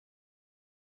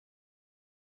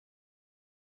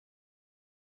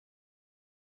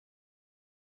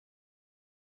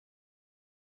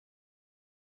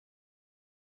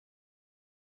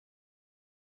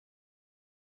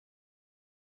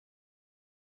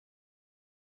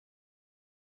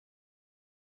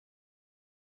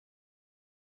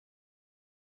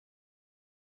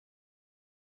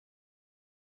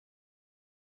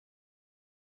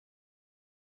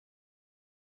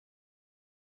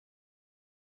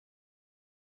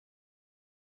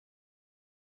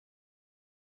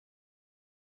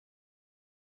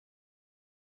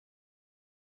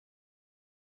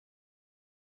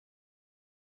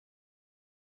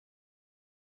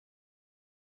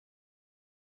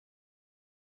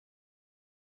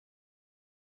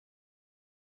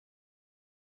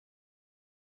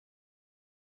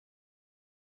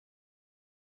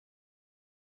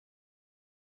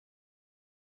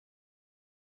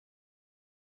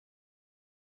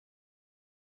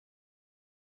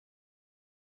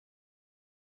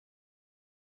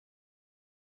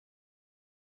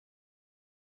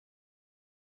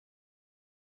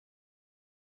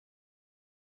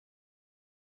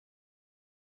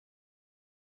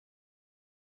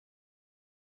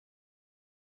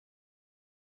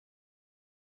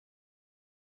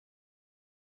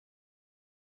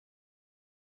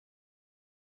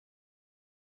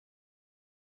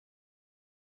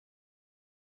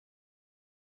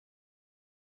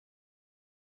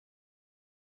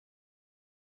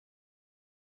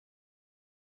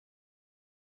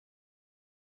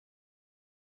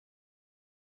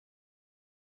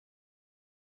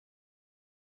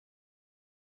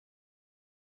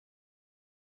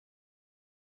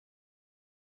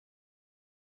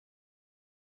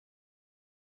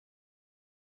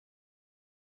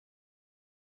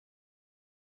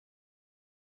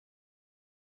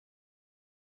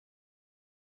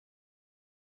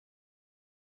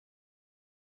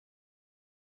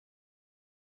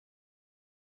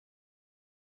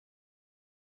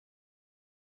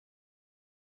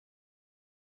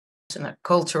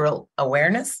cultural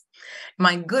awareness.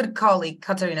 My good colleague,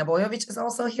 Katarina Bojovic, is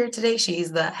also here today.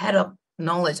 She's the head of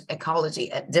knowledge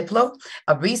ecology at Diplo,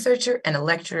 a researcher and a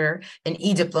lecturer in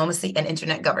e-diplomacy and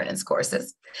internet governance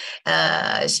courses.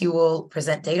 She will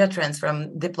present data trends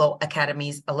from Diplo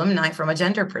Academy's alumni from a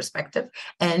gender perspective,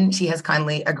 and she has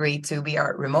kindly agreed to be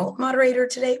our remote moderator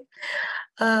today.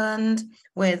 And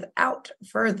without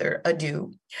further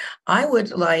ado, I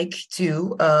would like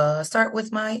to start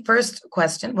with my first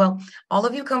question. Well, all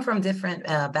of you come from different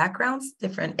backgrounds,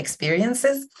 different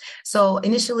experiences. So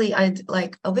initially, I'd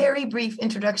like a very brief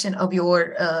introduction of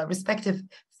your respective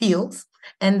fields,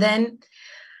 and then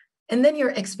your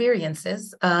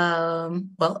experiences,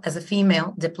 well, as a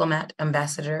female diplomat,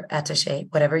 ambassador, attaché,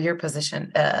 whatever your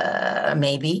position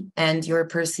may be, and your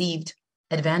perceived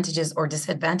advantages or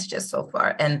disadvantages so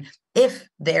far, and if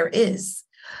there is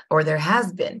or there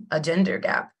has been a gender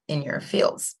gap in your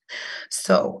fields.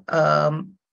 So,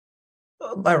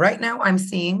 but right now I'm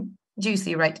seeing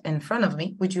Juicy right in front of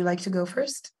me. Would you like to go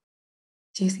first,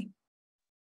 Juicy?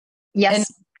 Yes. And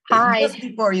hi. Just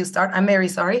before you start, I'm very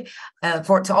sorry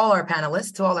to all our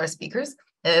panelists, to all our speakers.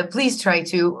 Please try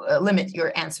to limit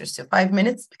your answers to 5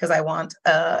 minutes, because I want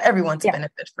everyone to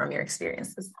benefit from your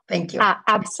experiences. Thank you.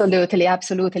 Absolutely.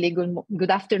 Good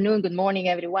afternoon, good morning,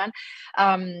 everyone.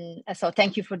 So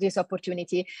thank you for this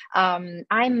opportunity.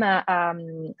 I'm,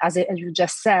 as you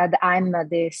just said, I'm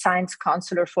the science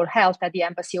counselor for health at the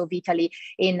Embassy of Italy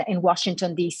in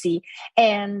Washington, D.C.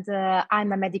 And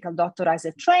I'm a medical doctor as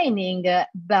a training,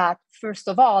 but first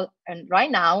of all, and right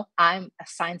now, I'm a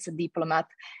science diplomat.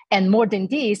 And more than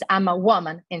this, I'm a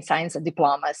woman in science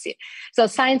diplomacy. So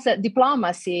science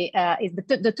diplomacy, is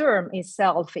the term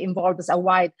itself involves a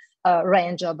wide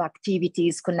range of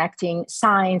activities connecting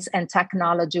science and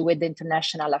technology with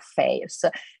international affairs.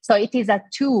 So it is a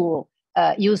tool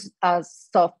used as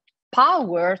soft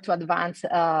power to advance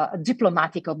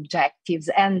diplomatic objectives.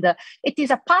 And it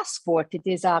is a passport, it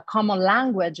is a common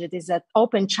language, it is an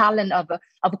open channel of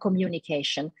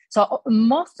communication. So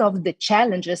most of the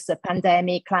challenges, the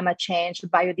pandemic, climate change,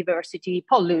 biodiversity,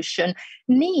 pollution,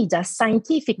 need a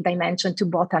scientific dimension to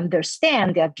both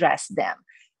understand and address them.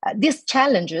 These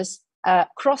challenges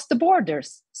cross the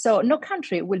borders, so no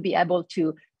country will be able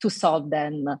to solve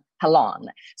them alone.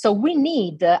 So we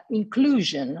need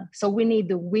inclusion. So we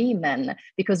need women,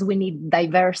 because we need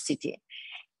diversity.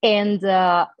 And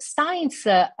science,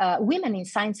 women in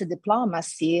science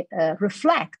diplomacy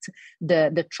reflect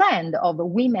the trend of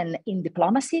women in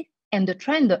diplomacy and the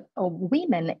trend of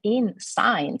women in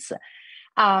science.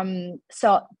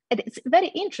 So it's very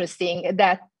interesting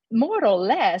that more or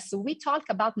less we talk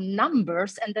about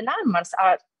numbers, and the numbers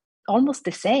are almost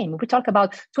the same. We talk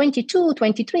about 22,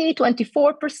 23,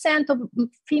 24% of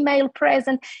female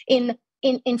present in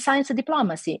science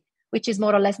diplomacy, which is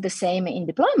more or less the same in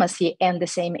diplomacy and the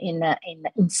same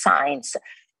in science.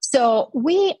 So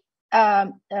we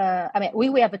have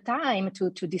time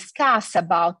to discuss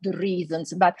about the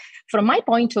reasons, but from my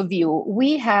point of view,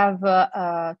 we have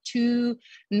two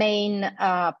main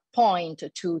points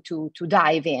to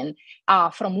dive in.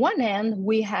 From one end,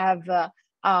 we have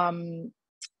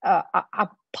a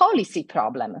policy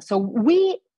problem. So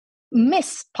we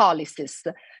miss policies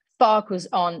focus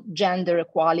on gender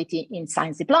equality in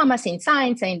science diplomacy, in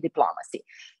science and diplomacy.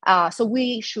 So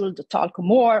we should talk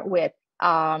more with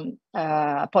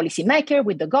policymaker,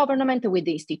 with the government, with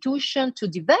the institution to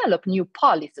develop new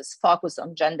policies focused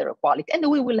on gender equality. And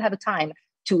we will have time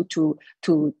to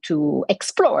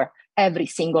explore every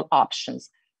single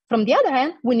options. From the other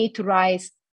hand, we need to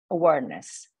raise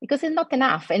awareness, because it's not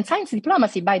enough. And science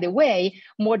diplomacy, by the way,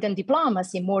 more than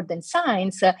diplomacy, more than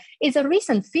science, is a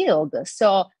recent field.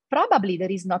 So probably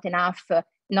there is not enough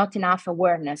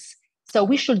awareness. So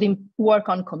we should work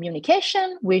on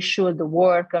communication. We should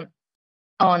work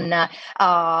on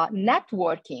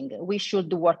networking. We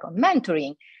should work on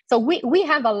mentoring. So we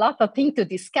have a lot of things to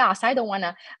discuss. I don't want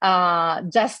to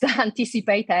just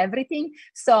anticipate everything.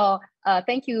 So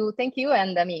thank you.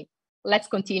 And let's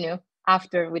continue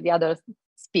after with the other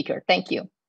speaker. Thank you.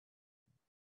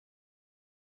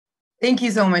 Thank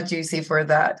you so much, Juicy, for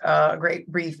that great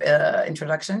brief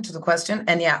introduction to the question.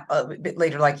 And yeah, a bit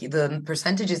later, like the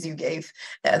percentages you gave,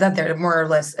 that they're more or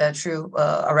less true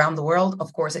around the world.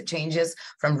 Of course, it changes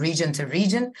from region to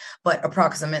region, but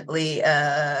approximately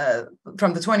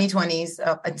from the 2020s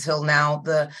up until now,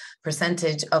 the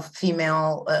percentage of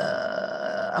female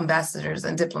ambassadors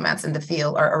and diplomats in the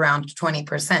field are around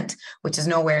 20%, which is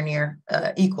nowhere near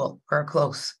equal or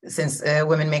close, since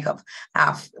women make up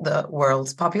half the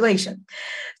world's population.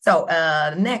 So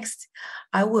next,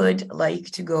 I would like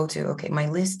to go to, okay, my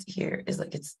list here is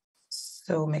like, it's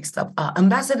so mixed up.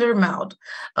 Ambassador Maud,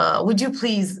 would you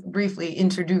please briefly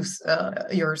introduce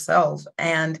yourself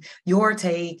and your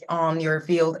take on your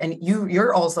field? And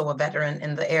you're also a veteran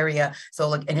in the area. So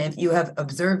like, and if you have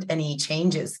observed any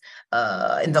changes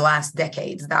in the last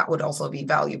decades, that would also be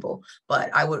valuable.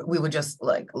 But we would just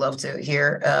like love to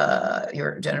hear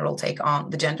your general take on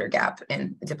the gender gap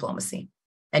in diplomacy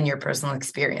and your personal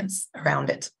experience around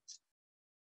it.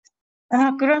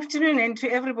 Good afternoon, and to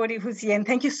everybody who's here, and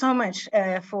thank you so much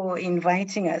for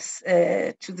inviting us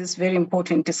to this very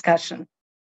important discussion.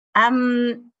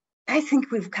 I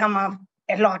think we've come up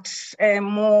a lot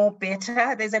more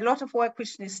better. There's a lot of work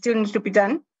which still needs to be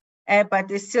done, but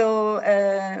there's still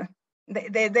there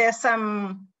are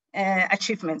some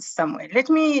achievements somewhere. Let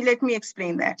me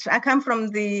explain that. I come from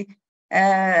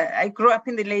I grew up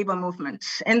in the labor movement,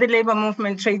 and the labor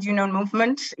movement, trade union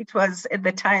movement. It was at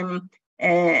the time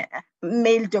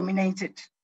male dominated.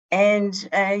 And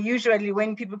usually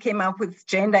when people came up with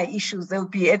gender issues, they'll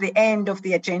be at the end of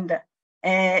the agenda.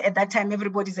 At that time,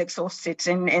 everybody's exhausted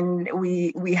and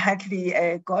we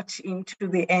hardly got into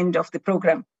the end of the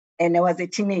program. And I was a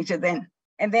teenager then.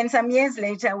 And then some years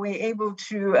later, we were able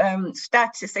to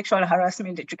start a sexual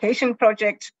harassment education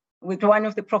project with one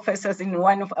of the professors in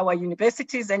one of our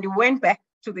universities. And we went back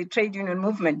to the trade union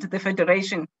movement, the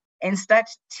federation, and start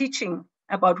teaching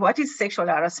about what is sexual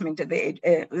harassment at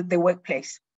the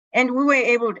workplace. And we were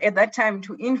able at that time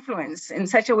to influence in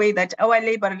such a way that our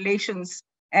Labor Relations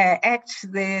Act,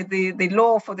 the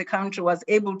law for the country, was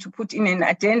able to put in an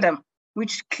addendum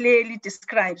which clearly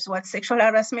describes what sexual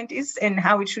harassment is and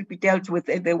how it should be dealt with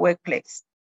at the workplace.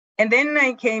 And then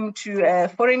I came to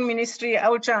Foreign Ministry. I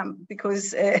would jump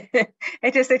because at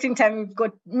a certain time, you've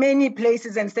got many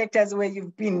places and sectors where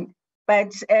you've been.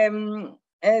 But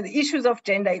the issues of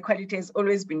gender equality has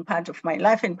always been part of my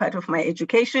life and part of my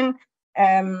education.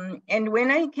 And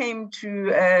when I came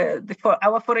to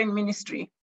our foreign ministry,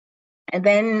 and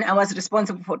then I was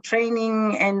responsible for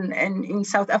training. And in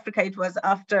South Africa, it was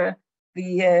after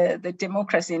the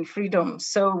democracy and freedom.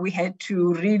 So we had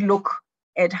to relook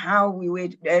at how we were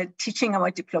teaching our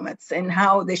diplomats and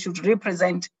how they should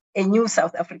represent a new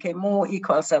South Africa, a more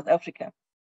equal South Africa.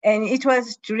 And it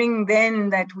was during then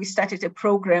that we started a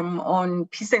program on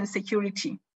peace and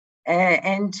security.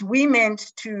 And we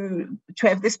meant to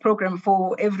have this program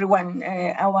for everyone,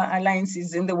 our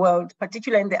alliances in the world,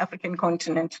 particularly in the African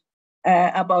continent,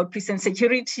 about peace and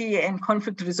security and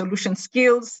conflict resolution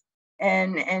skills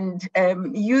and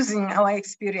using our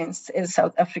experience as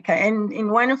South Africa. And in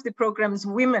one of the programs,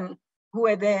 women who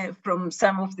were there from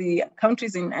some of the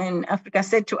countries in Africa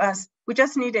said to us, we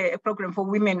just need a program for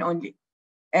women only.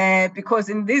 Because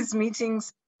in these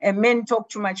meetings, men talk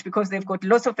too much because they've got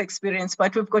lots of experience,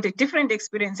 but we've got a different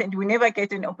experience and we never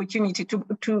get an opportunity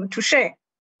to share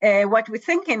what we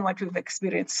think and what we've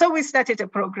experienced. So we started a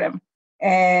program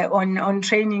on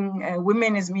training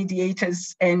women as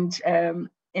mediators and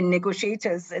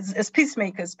negotiators, as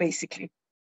peacemakers, basically.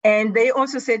 And they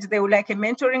also said they would like a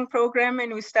mentoring program,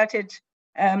 and we started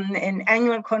an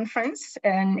annual conference.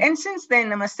 And since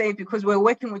then, I must say, because we're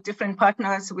working with different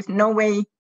partners, with Norway,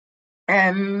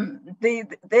 there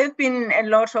have been a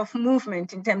lot of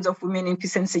movement in terms of women in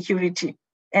peace and security,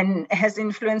 and has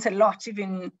influenced a lot,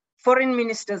 even foreign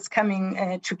ministers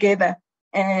coming together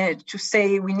to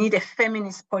say we need a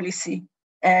feminist policy.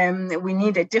 We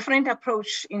need a different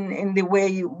approach in the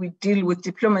way we deal with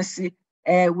diplomacy,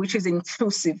 which is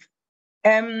inclusive.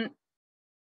 I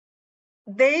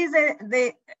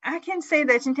can say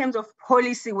that in terms of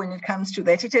policy, when it comes to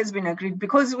that, it has been agreed,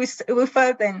 because we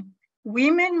felt then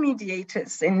women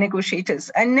mediators and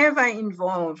negotiators are never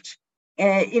involved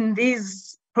in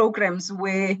these programs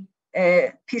where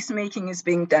peacemaking is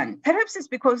being done. Perhaps it's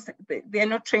because they are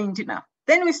not trained enough.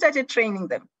 Then we started training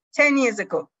them 10 years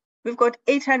ago. We've got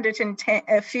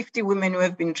 850 women who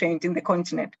have been trained in the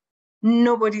continent.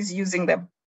 Nobody's using them.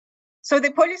 So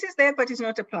the policy is there, but it's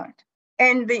not applied.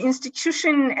 And the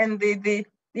institution and the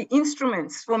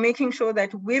instruments for making sure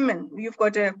that women, you've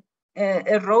got a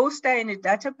roster and a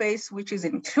database which is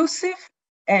inclusive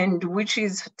and which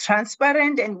is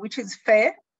transparent and which is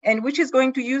fair and which is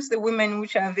going to use the women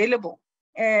which are available.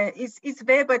 It's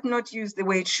there, but not used the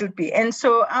way it should be. And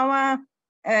so our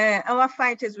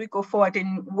fight as we go forward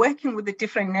in working with the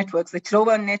different networks, the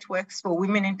global networks for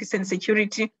women in peace and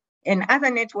security and other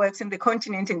networks in the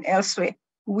continent and elsewhere,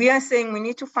 we are saying we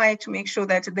need to fight to make sure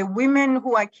that the women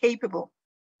who are capable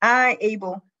are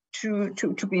able to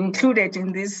be included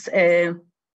in these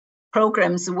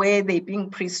programs where they bring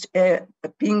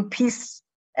peace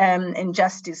and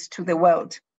justice to the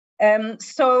world.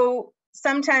 So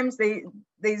sometimes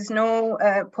there's no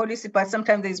policy, but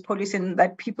sometimes there's policy in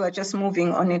that people are just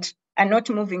moving on it and not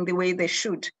moving the way they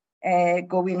should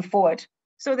going forward.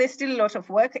 So there's still a lot of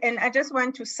work. And I just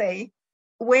want to say,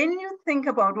 when you think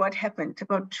about what happened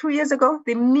about 2 years ago,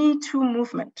 the Me Too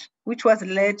movement, which was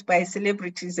led by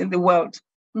celebrities in the world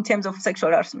in terms of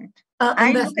sexual harassment.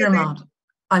 Ambassador Ahmad,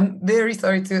 I'm very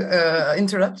sorry to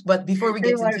interrupt, but before we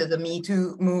get into the Me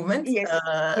Too movement, yes.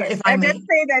 If I may just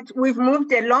say that we've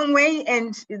moved a long way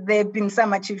and there have been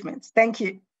some achievements. Thank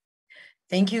you.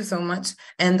 Thank you so much.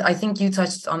 And I think you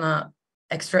touched on a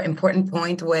extra important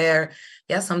point where,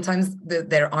 yeah, sometimes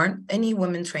there aren't any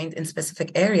women trained in specific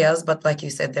areas, but like you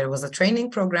said, there was a training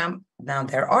program. Now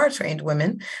there are trained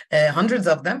women, hundreds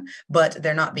of them, but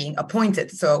they're not being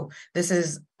appointed. So this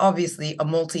is obviously a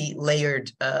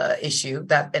multi-layered issue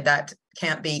that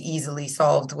can't be easily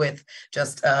solved with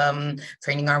just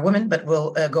training our women, but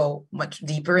we'll go much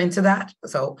deeper into that.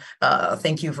 So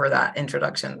thank you for that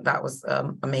introduction. That was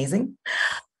amazing.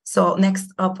 So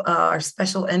next up, our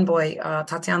special envoy,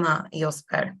 Tatiana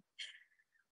Iosper.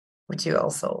 Would you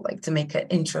also like to make an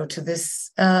intro to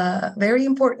this very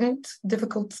important,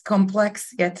 difficult,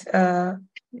 complex, yet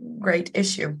great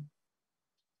issue?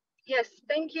 Yes,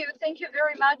 thank you. Thank you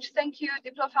very much. Thank you,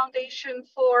 DiploFoundation,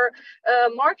 for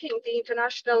marking the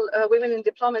International Women in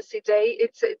Diplomacy Day.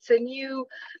 It's a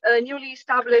newly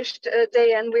established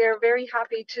day, and we are very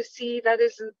happy to see that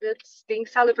it's being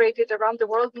celebrated around the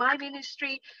world. My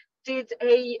ministry did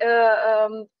a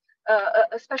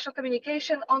special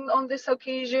communication on this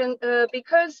occasion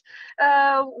because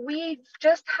we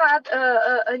just had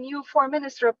a new foreign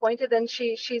minister appointed, and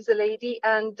she's a lady,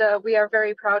 and we are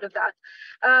very proud of that.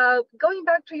 Going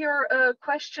back to your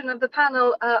question of the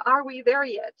panel, are we there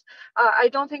yet? I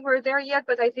don't think we're there yet,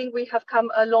 but I think we have come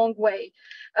a long way.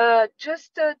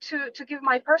 Just to give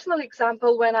my personal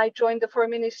example, when I joined the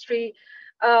foreign ministry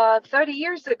 30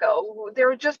 years ago, there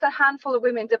were just a handful of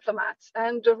women diplomats.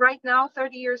 And right now,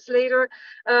 30 years later,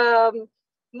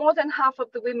 more than half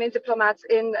of the women diplomats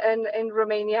in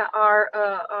Romania are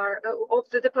of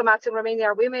the diplomats in Romania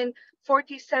are women.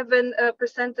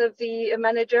 47% of the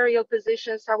managerial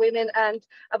positions are women, and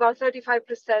about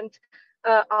 35%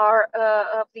 are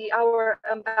of our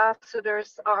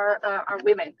ambassadors are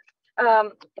women.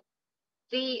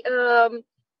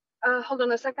 Hold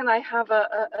on a second. I have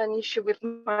an issue with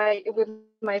my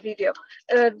video.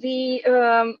 But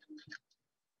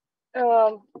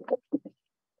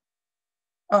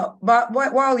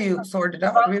while you sort it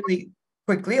out really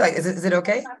quickly, like, is it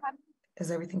okay?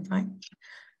 Is everything fine?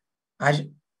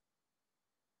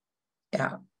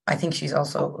 Yeah, I think she's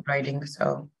also writing.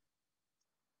 So,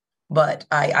 but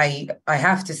I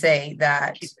have to say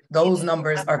that those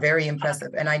numbers are very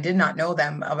impressive, and I did not know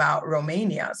them about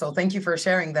Romania. So thank you for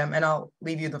sharing them, and I'll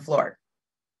leave you the floor.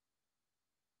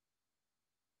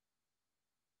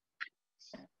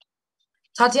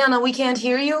 Tatiana, we can't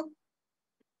hear you.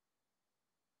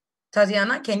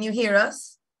 Tatiana, can you hear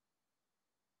us?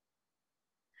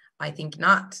 I think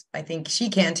not. I think she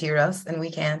can't hear us, and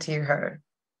we can't hear her.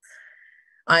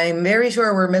 I'm very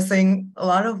sure we're missing a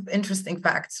lot of interesting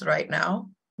facts right now,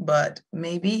 but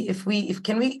maybe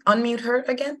can we unmute her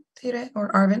again, Tire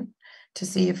or Arvin, to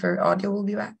see if her audio will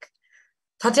be back?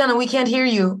 Tatiana, we can't hear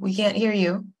you. We can't hear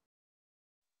you.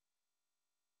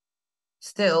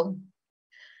 Still.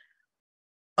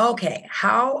 Okay,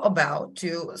 how about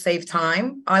to save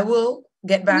time? I will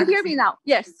get back. Can you hear me now?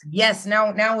 Yes. Yes,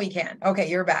 now we can. Okay,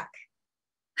 you're back.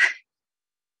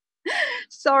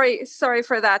 Sorry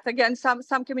for that. Again,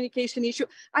 some communication issue.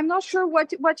 I'm not sure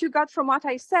what you got from what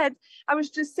I said. I was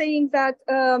just saying that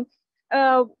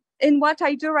in what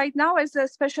I do right now as a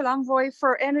special envoy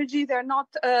for energy, there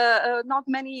are not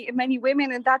many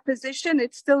women in that position.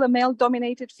 It's still a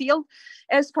male-dominated field,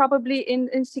 as probably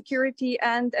in security,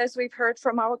 and as we've heard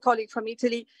from our colleague from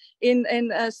Italy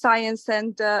in science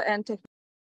and technology.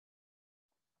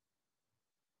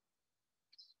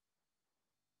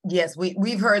 Yes,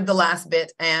 we've heard the last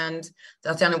bit, and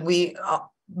Tatiana,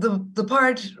 the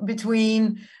part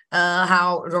between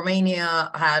how Romania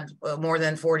had more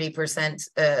than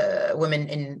 40% women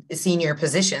in senior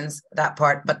positions, that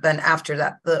part, but then after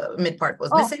that, the mid part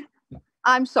was missing.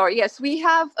 I'm sorry. Yes, we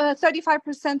have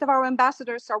 35% of our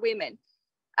ambassadors are women.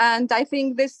 And I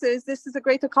think this is a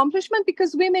great accomplishment,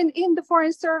 because women in the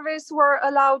foreign service were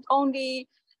allowed only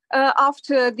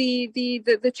after the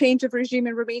change of regime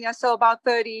in Romania, so about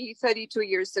 32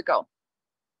 years ago.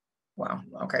 Wow.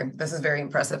 Okay, this is very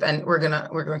impressive, and we're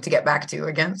going to get back to you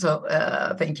again. So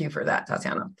thank you for that,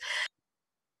 Tatiana.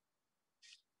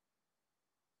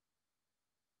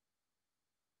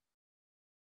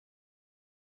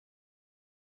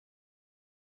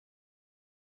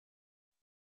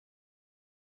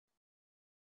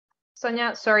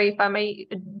 Sonia, sorry if I may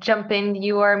jump in,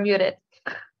 you are muted.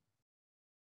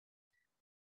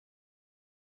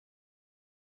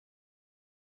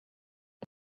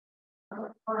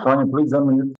 Sonia, please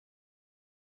unmute.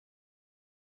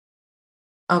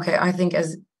 Okay, I think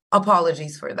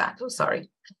apologies for that. Oh, sorry.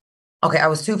 Okay, I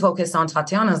was too focused on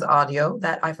Tatiana's audio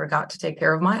that I forgot to take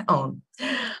care of my own.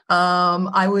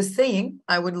 I was saying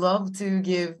I would love to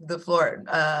give the floor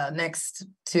next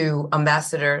to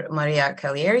Ambassador Maria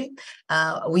Cagliari.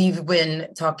 We've been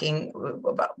talking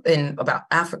about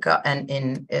Africa and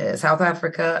in South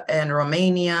Africa and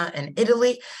Romania and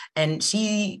Italy, and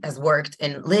she has worked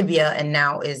in Libya and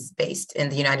now is based in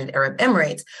the United Arab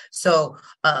Emirates. So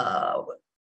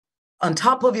on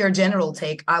top of your general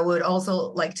take, I would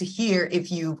also like to hear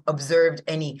if you've observed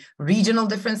any regional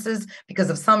differences,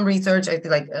 because of some research, I feel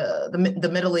like the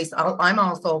Middle East, I'm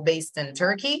also based in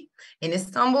Turkey, in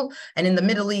Istanbul, and in the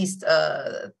Middle East,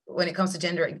 when it comes to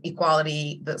gender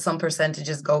equality, some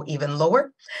percentages go even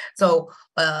lower. So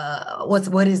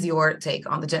what is your take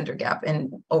on the gender gap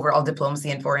in overall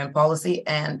diplomacy and foreign policy,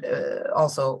 and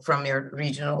also from your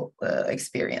regional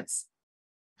experience?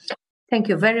 Thank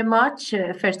you very much.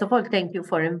 First of all, thank you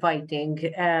for inviting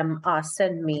us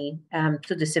and me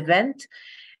to this event.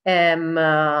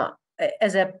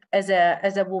 As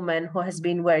a woman who has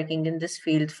been working in this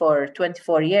field for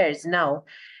 24 years now,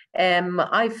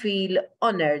 I feel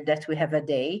honored that we have a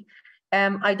day.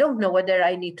 I don't know whether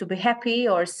I need to be happy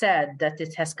or sad that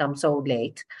it has come so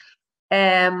late.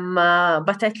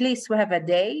 But at least we have a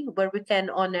day where we can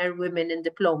honor women in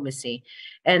diplomacy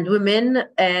and women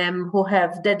who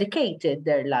have dedicated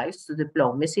their lives to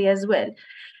diplomacy as well.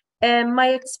 My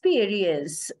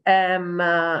experience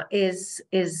is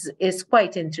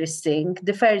quite interesting.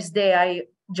 The first day I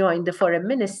joined the foreign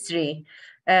ministry,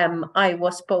 I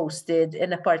was posted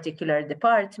in a particular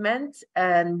department,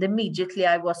 and immediately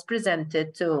I was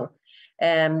presented to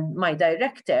my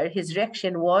director. His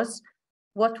reaction was,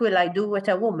 "What will I do with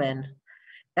a woman?"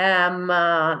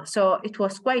 So it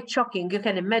was quite shocking. You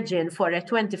can imagine for a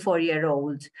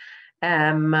 24-year-old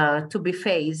to be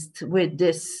faced with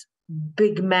this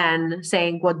big man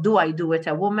saying, "What do I do with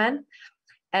a woman?"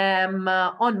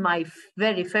 On my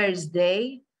very first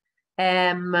day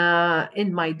in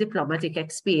my diplomatic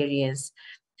experience.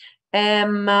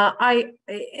 I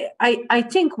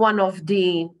think one of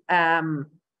the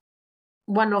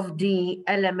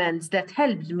elements that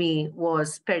helped me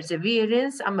was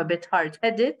perseverance. I'm a bit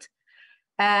hard-headed.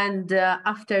 And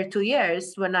after 2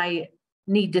 years, when I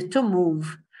needed to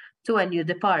move to a new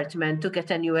department to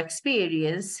get a new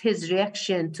experience, his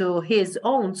reaction to his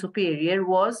own superior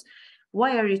was,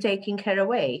 "Why are you taking her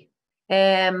away?"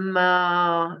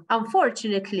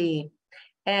 Unfortunately,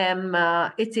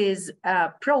 it is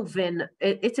proven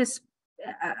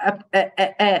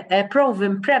a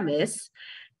proven premise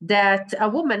that a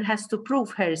woman has to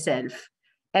prove herself.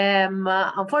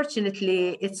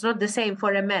 Unfortunately, it's not the same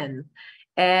for a man.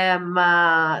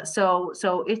 So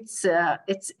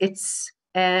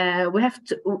we have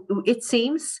to. It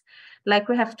seems like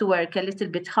we have to work a little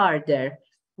bit harder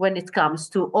when it comes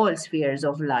to all spheres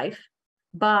of life.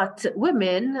 But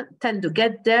women tend to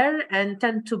get there and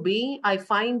tend to be, I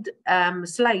find,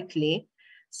 slightly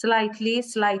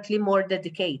more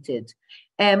dedicated.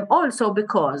 Also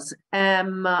because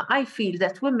I feel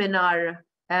that women are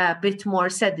a bit more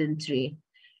sedentary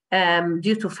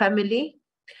due to family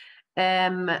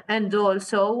and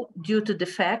also due to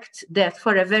the fact that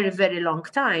for a very, very long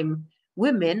time,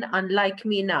 women, unlike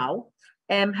me now,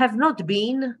 have not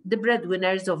been the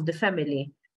breadwinners of the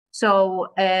family.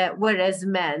 So whereas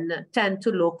men tend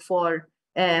to look for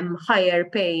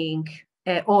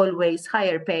always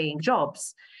higher paying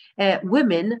jobs,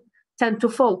 women tend to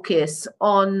focus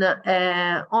on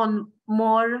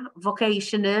more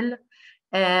vocational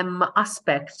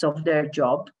aspects of their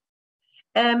job.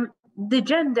 The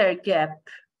gender gap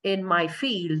in my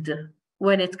field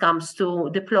when it comes to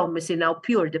diplomacy, now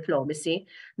pure diplomacy,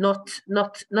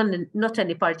 not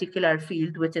any particular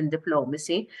field within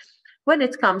diplomacy. When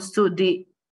it comes to the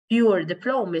pure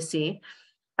diplomacy,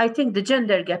 I think the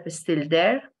gender gap is still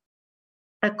there.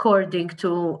 According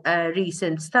to a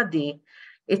recent study,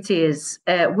 it is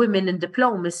women in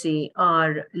diplomacy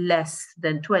are less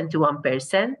than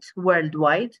 21%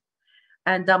 worldwide.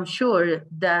 And I'm sure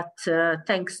that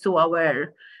thanks to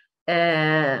our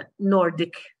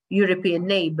Nordic European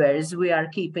neighbors, we are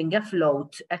keeping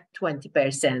afloat at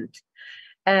 20%.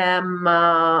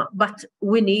 But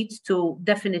we need to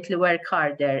definitely work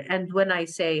harder. And when I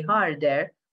say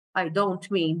harder, I don't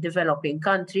mean developing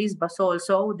countries, but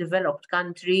also developed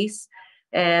countries,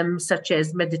 such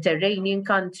as Mediterranean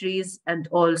countries, and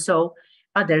also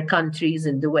other countries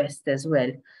in the West as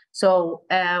well. So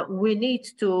we need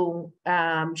to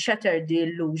shatter the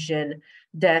illusion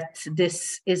that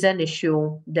this is an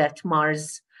issue that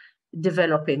mars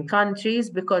developing countries,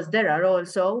 because there are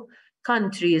also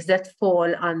countries that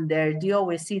fall under the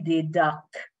OECD DAC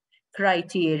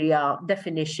criteria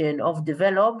definition of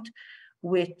developed,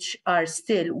 which are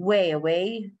still way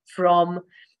away from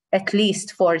at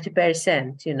least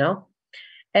 40%, you know.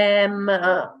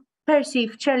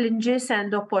 Perceive challenges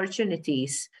and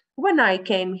opportunities. When I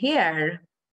came here,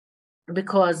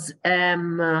 because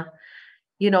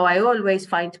you know, I always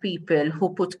find people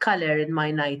who put color in my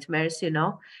nightmares, you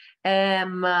know.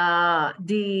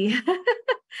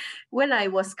 When I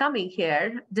was coming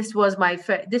here, this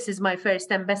is my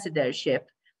first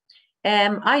ambassadorship.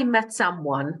 I met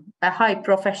someone, a high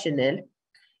professional,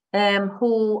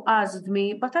 who asked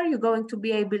me, "But are you going to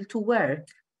be able to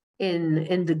work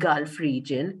in the Gulf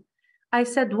region?" I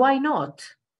said, "Why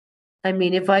not? I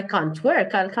mean, if I can't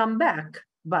work, I'll come back.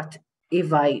 But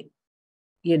if I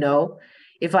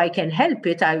can help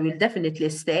it, I will definitely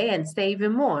stay and stay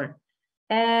even more."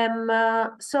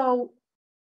 So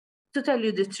to tell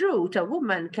you the truth, a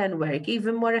woman can work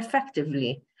even more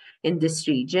effectively in this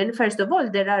region. First of all,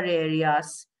 there are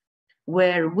areas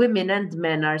where women and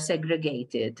men are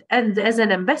segregated. And as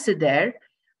an ambassador,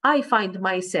 I find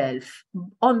myself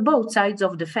on both sides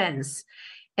of the fence.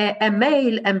 A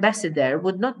male ambassador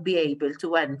would not be able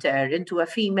to enter into a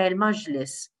female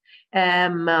majlis,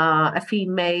 a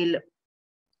female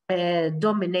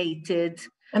dominated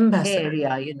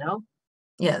area, you know.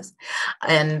 Yes.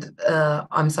 And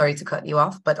I'm sorry to cut you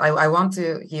off, but I want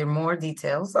to hear more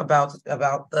details about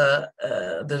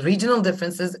the regional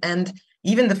differences. And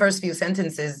even the first few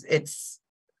sentences,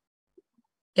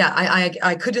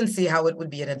 I couldn't see how it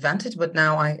would be an advantage, but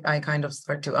now I kind of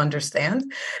start to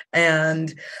understand.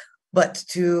 But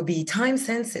to be time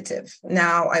sensitive,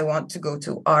 now I want to go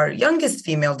to our youngest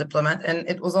female diplomat. And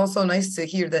it was also nice to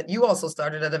hear that you also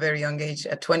started at a very young age,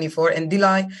 at 24. And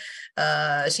Dilay,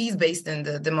 she's based in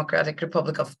the Democratic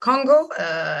Republic of Congo.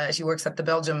 She works at the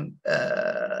Belgium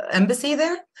embassy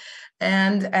there.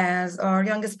 And as our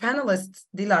youngest panelist,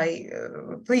 Dilay,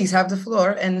 please have the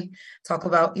floor and talk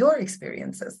about your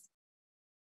experiences.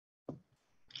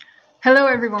 Hello,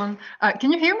 everyone.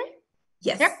 Can you hear me?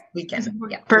 Yes, yeah. We can.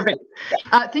 Yeah. Perfect.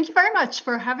 Thank you very much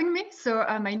for having me. So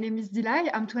my name is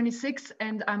Dilay. I'm 26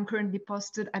 and I'm currently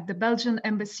posted at the Belgian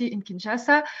embassy in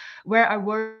Kinshasa, where I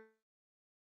work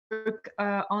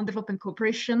on development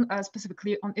cooperation,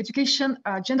 specifically on education,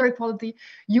 gender equality,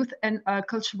 youth, and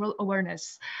cultural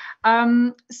awareness.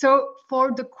 So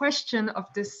for the question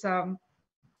of this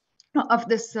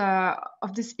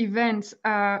event,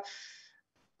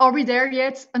 are we there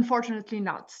yet? Unfortunately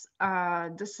not.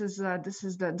 This is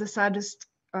the saddest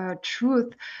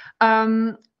truth.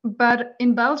 But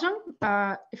in Belgium,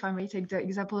 if I may take the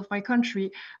example of my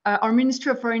country, our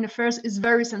Ministry of Foreign Affairs is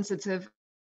very sensitive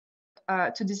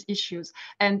to these issues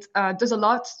and does a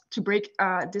lot to break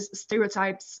these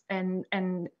stereotypes and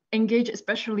engage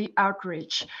especially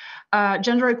outrage.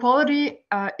 Gender equality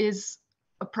is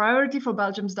a priority for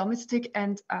Belgium's domestic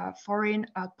and foreign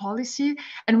policy.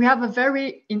 And we have a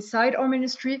very, inside our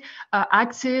ministry,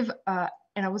 active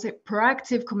and I would say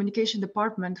proactive communication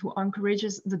department who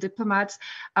encourages the diplomats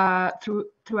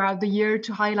throughout the year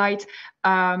to highlight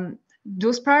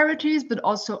those priorities, but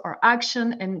also our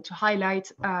action and to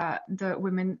highlight the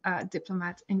women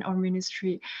diplomats in our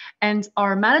ministry. And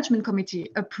our management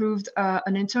committee approved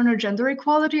an internal gender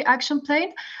equality action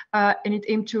plan, and it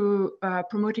aimed to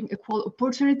promoting equal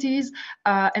opportunities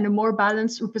and a more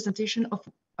balanced representation of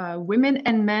women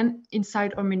and men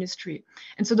inside our ministry.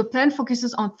 And so the plan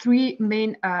focuses on three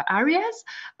main areas: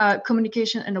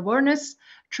 communication and awareness,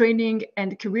 training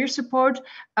and career support,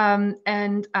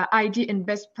 and ID and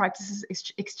best practices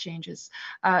exchanges.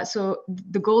 So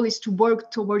the goal is to work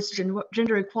towards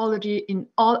gender equality in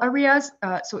all areas.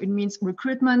 So it means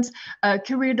recruitment,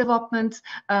 career development,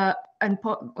 and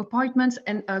appointments,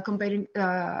 and combating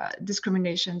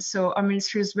discrimination. So our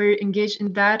ministry is very engaged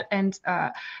in that and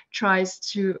tries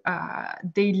to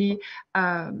daily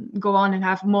go on and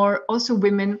have more also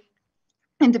women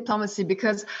in diplomacy,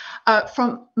 because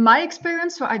from my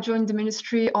experience, so I joined the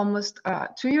ministry almost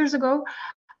 2 years ago.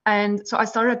 And so I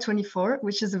started at 24,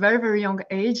 which is a very, very young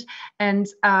age. And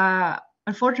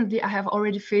unfortunately, I have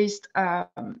already faced a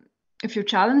few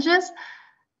challenges.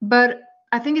 But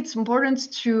I think it's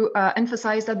important to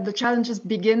emphasize that the challenges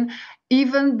begin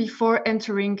even before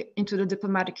entering into the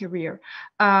diplomatic career.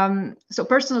 So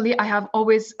personally, I have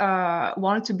always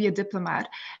wanted to be a diplomat.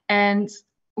 And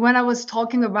when I was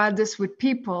talking about this with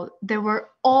people, they were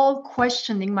all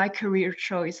questioning my career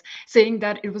choice, saying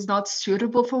that it was not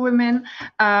suitable for women.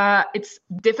 It's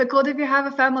difficult if you have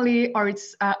a family, or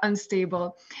it's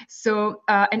unstable. So,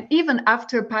 and even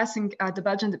after passing the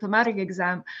Belgian diplomatic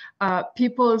exam,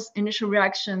 people's initial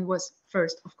reaction was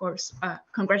first, of course,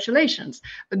 congratulations.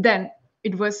 But then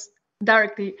it was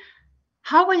directly,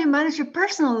 how will you manage your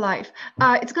personal life?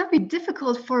 It's going to be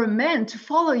difficult for a man to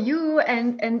follow you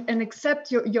and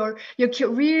accept your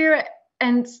career,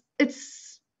 and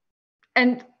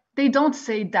they don't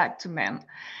say that to men.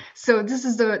 So this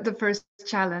is the first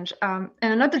challenge. And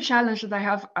another challenge that I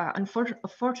have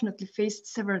unfortunately faced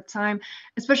several times,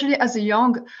 especially as a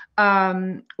young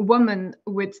woman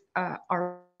with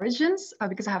origins,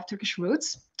 because I have Turkish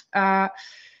roots.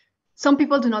 Some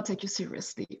people do not take you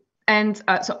seriously. And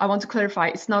so I want to clarify,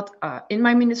 it's not in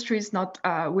my ministry, it's not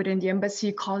within the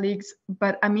embassy colleagues,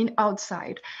 but I mean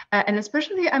outside. And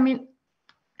especially, I mean,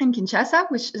 in Kinshasa,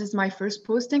 which is my first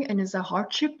posting and is a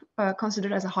hardship,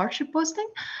 considered as a hardship posting,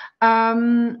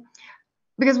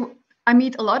 because I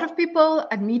meet a lot of people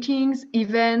at meetings,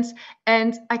 events,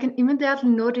 and I can immediately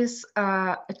notice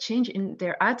a change in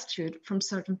their attitude from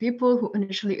certain people who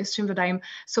initially assume that I'm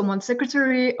someone's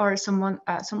secretary or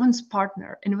someone's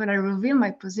partner. And when I reveal my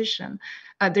position,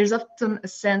 there's often a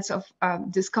sense of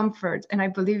discomfort, and I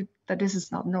believe that this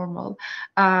is not normal.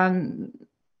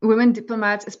 Women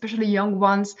diplomats, especially young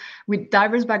ones with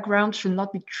diverse backgrounds, should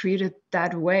not be treated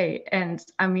that way. And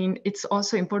I mean, it's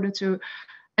also important to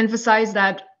emphasize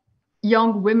that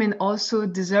young women also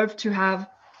deserve to have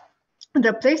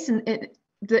their place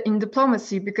in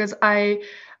diplomacy, because I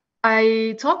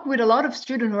talk with a lot of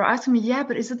students who are asking me, yeah,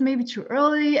 but is it maybe too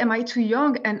early? Am I too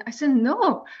young? And I said,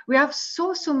 no, we have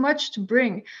so much to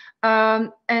bring.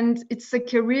 And it's a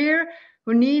career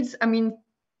who needs, I mean,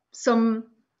 some,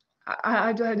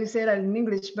 I don't know how to say that in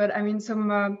English, but I mean,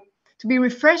 some, to be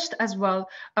refreshed as well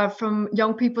from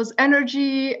young people's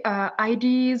energy,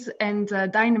 ideas, and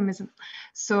dynamism.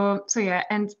 So yeah,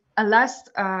 and a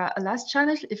last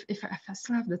challenge, if I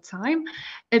still have the time,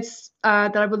 it's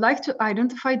that I would like to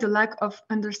identify the lack of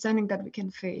understanding that we can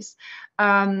face.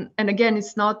 And again,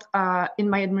 it's not in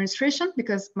my administration,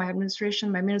 because my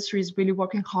ministry is really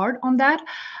working hard on that.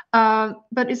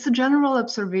 But it's a general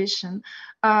observation,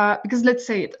 because let's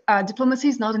say it, diplomacy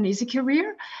is not an easy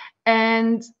career,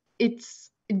 and it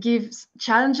gives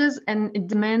challenges and it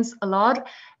demands a lot,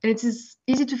 and it is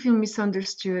easy to feel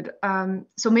misunderstood.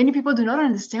 So many people do not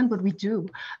understand what we do.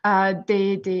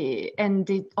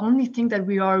 They only think that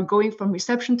we are going from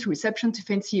reception to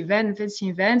fancy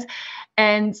event,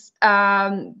 and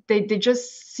they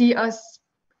just see us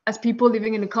as people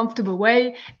living in a comfortable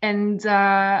way, and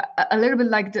a little bit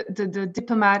like the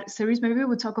diplomat series. Maybe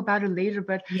we'll talk about it later,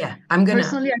 but yeah, I'm gonna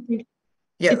personally, I think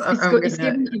yes, it's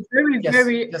giving a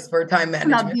very just for time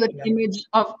management, not good image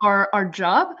of our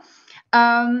job.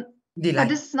 But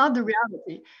this is not the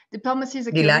reality. Diplomacy is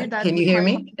a career that can you hear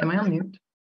me? Am I on mute?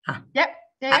 Yeah.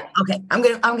 Okay, I'm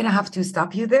gonna have to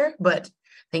stop you there, but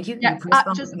thank you. Yeah, you pressed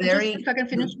on just if I can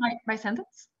finish my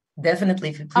sentence.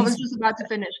 Definitely, please. I was just about to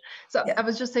finish. So yeah. I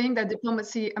was just saying that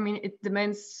diplomacy, I mean, it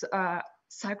demands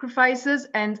sacrifices,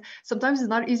 and sometimes it's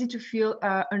not easy to feel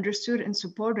understood and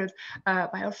supported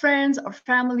by our friends, our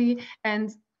family,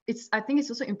 and I think it's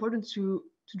also important to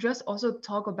just also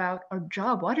talk about our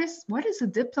job. What is a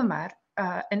diplomat,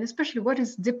 and especially what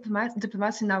is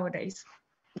diplomacy nowadays?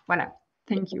 Voilà.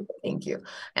 Thank you. Thank you.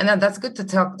 And that's good to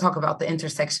talk about the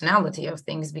intersectionality of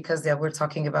things, because we're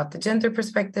talking about the gender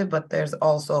perspective, but there's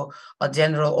also a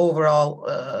general overall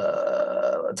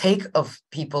take of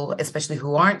people, especially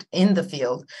who aren't in the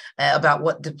field, about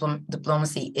what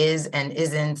diplomacy is and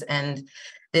isn't, and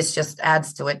this just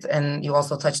adds to it. And you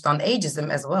also touched on ageism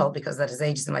as well, because that is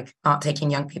ageism, like not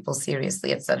taking young people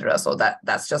seriously, etc. So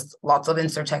that's just lots of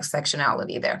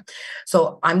intersectionality there.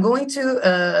 So I'm going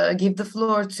to give the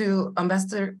floor to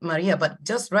Ambassador Maria, but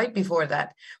just right before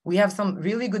that, we have some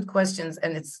really good questions,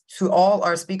 and it's to all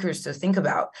our speakers to think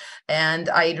about. And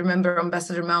I remember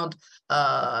Ambassador Mount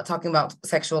talking about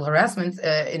sexual harassment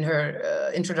in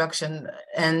her introduction,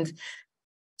 and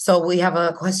so we have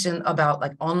a question about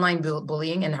like online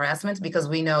bullying and harassment, because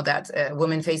we know that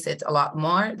women face it a lot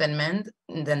more than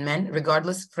men,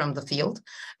 regardless from the field.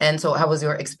 And so how was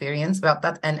your experience about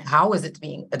that, and how is it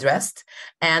being addressed?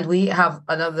 And we have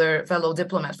another fellow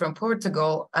diplomat from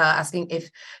Portugal asking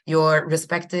if your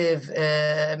respective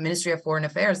Ministry of Foreign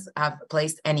Affairs have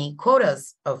placed any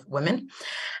quotas of women.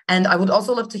 And I would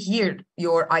also love to hear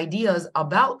your ideas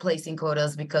about placing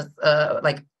quotas, because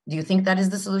like Do you think that is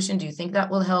the solution? Do you think that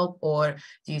will help? Or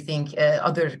do you think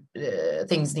other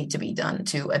things need to be done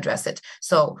to address it?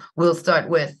 So we'll start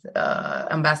with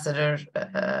Ambassador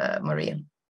Maria.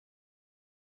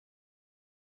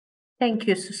 Thank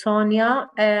you, Sonia.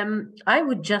 I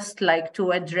would just like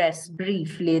to address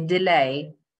briefly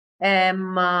delay.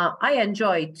 I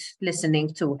enjoyed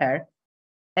listening to her.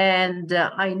 And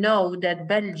I know that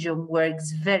Belgium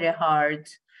works very hard.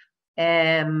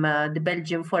 The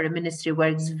Belgian Foreign Ministry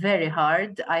works very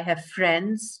hard. I have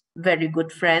friends, very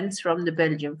good friends from the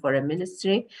Belgian Foreign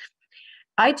Ministry.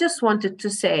 I just wanted to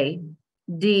say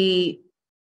the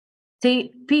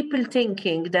people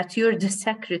thinking that you're the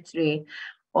secretary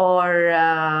or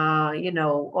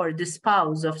or the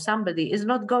spouse of somebody is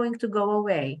not going to go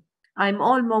away. I'm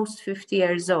almost 50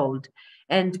 years old,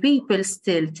 and people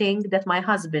still think that my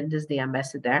husband is the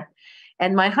ambassador,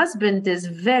 and my husband is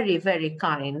very, very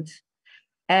kind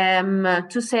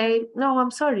to say, no,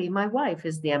 I'm sorry, my wife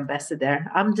is the ambassador,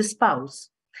 I'm the spouse.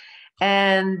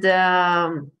 And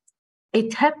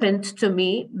it happened to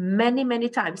me many, many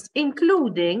times,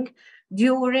 including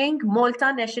during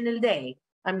Malta National Day.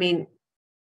 I mean,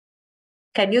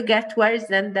 can you get worse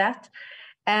than that?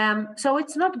 So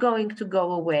it's not going to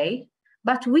go away,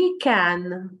 but we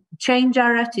can change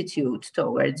our attitude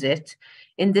towards it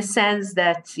in the sense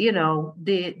that,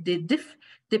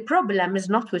 the problem is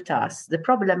not with us. The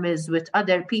problem is with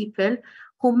other people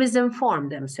who misinform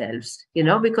themselves,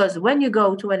 because when you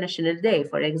go to a national day,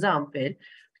 for example,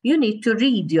 you need to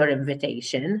read your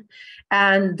invitation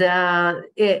and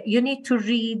you need to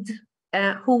read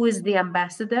who is the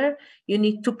ambassador. You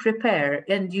need to prepare,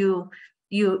 and you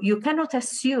cannot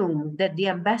assume that the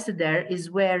ambassador is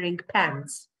wearing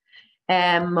pants,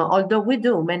 although we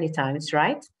do many times,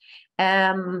 right?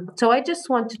 So I just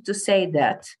wanted to say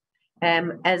that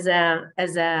as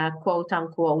a quote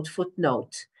unquote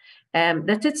footnote,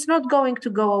 that it's not going to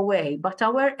go away, but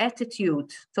our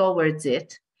attitude towards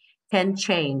it can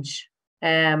change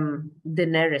the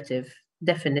narrative,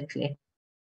 definitely.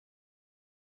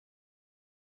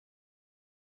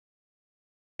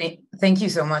 Thank you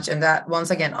so much. And that once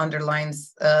again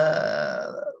underlines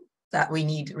that we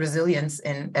need resilience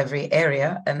in every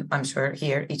area. And I'm sure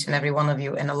here, each and every one of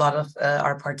you and a lot of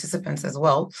our participants as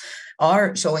well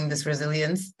are showing this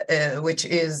resilience, which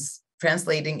is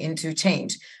translating into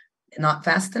change. Not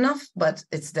fast enough, but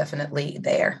it's definitely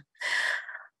there.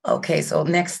 Okay, so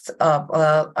next up,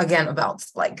 again, about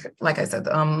like I said,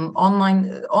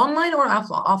 online or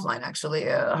offline actually,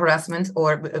 harassment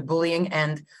or bullying,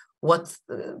 and what,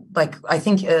 I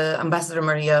think Ambassador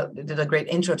Maria did a great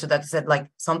intro to that, said like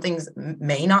some things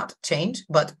may not change,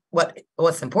 but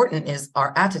what's important is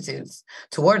our attitudes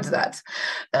towards that.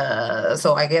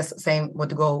 So I guess same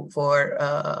would go for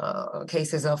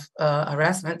cases of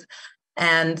harassment.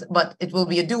 But it will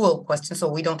be a dual question,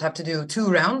 so we don't have to do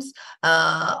 2 rounds.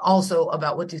 Also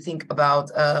about what do you think about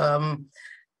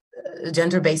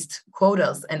gender-based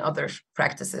quotas and other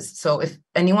practices. So if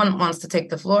anyone wants to take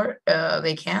the floor,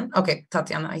 they can. Okay,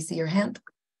 Tatiana, I see your hand.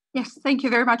 Yes, thank you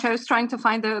very much. I was trying to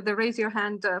find the raise your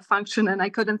hand function and I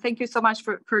couldn't. Thank you so much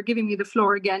for giving me the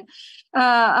floor again.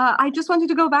 I just wanted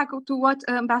to go back to what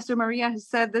Ambassador Maria has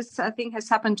said. This, I think, has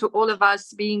happened to all of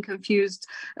us, being confused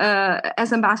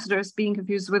as ambassadors, being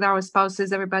confused with our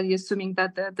spouses, everybody assuming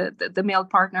that the male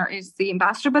partner is the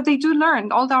ambassador, but they do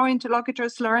learn. All our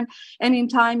interlocutors learn, and in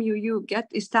time you get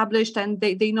established and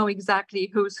they know exactly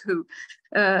who's who.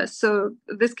 So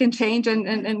this can change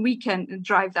and we can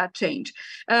drive that change.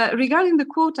 Regarding the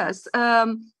quotas,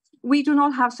 we do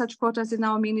not have such quotas in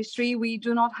our ministry. We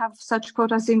do not have such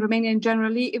quotas in Romania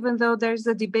generally, even though there's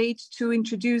a debate to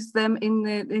introduce them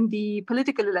in the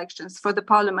political elections for the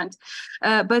parliament.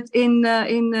 But in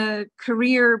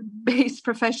career-based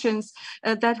professions,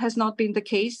 that has not been the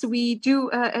case. We do,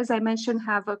 as I mentioned,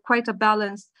 have quite a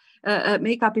balanced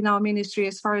makeup in our ministry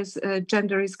as far as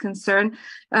gender is concerned.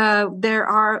 There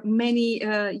are many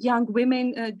young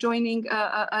women joining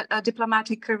a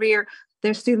diplomatic career.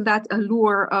 There's still that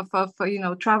allure of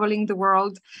traveling the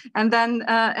world. And then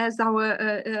as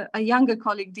a younger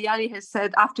colleague, Diali, has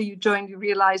said, after you join, you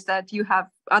realize that you have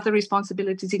other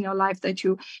responsibilities in your life that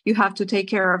you have to take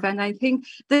care of. And I think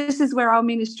this is where our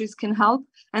ministries can help,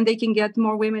 and they can get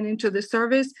more women into the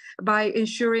service by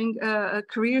ensuring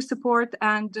career support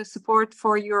and support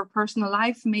for your personal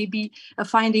life, maybe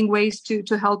finding ways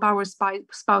to help our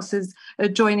spouses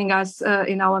joining us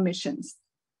in our missions.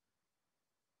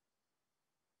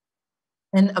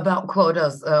 And about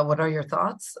quotas, what are your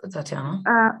thoughts, Tatiana?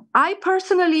 I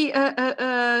personally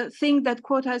think that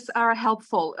quotas are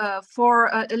helpful for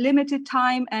a limited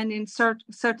time and in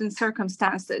certain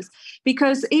circumstances,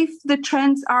 because if the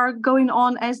trends are going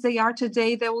on as they are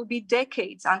today, there will be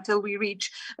decades until we reach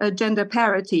gender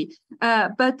parity.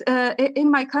 But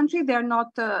in my country, they're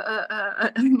not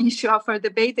an issue of a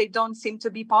debate. They don't seem to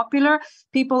be popular.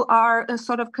 People are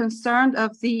sort of concerned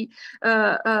of the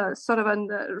sort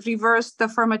of reversed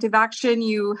affirmative action.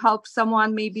 You help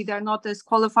someone, maybe they're not as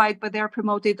qualified, but they're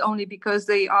promoted only because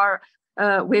they are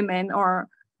women, or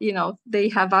they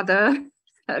have other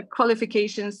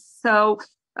qualifications. So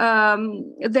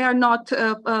they're not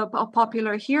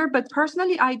popular here. But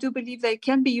personally, I do believe they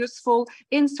can be useful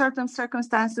in certain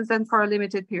circumstances and for a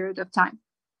limited period of time.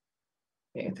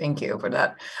 Okay, thank you for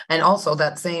that. And also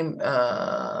that same,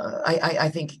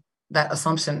 I think that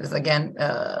assumption is again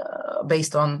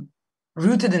based on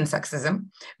rooted in sexism,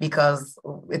 because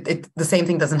the same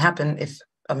thing doesn't happen if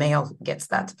a male gets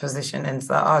that position and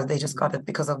so they just got it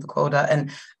because of the quota. And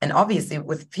obviously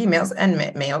with females and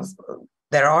males,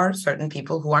 there are certain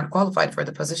people who aren't qualified for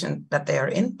the position that they are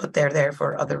in, but they're there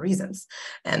for other reasons.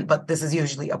 But this is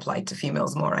usually applied to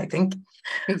females more, I think,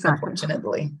 exactly.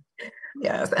 Unfortunately.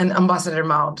 Yes. And Ambassador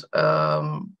Maud,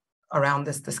 around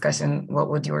this discussion, what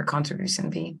would your contribution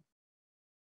be?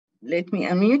 Let me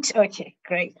unmute. Okay,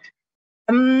 great.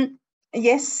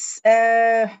 Yes,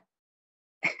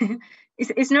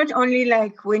 it's not only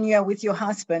like when you are with your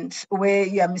husband where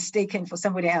you are mistaken for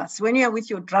somebody else. When you are with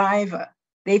your driver,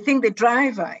 they think the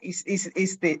driver is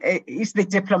the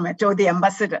diplomat or the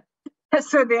ambassador.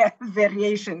 So there are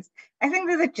variations. I think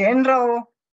there's a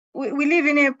general. We live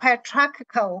in a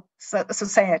patriarchal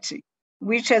society,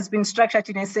 which has been structured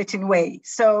in a certain way.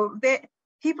 So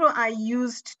people are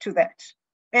used to that.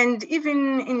 And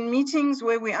even in meetings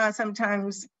where we are,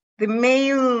 sometimes the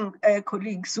male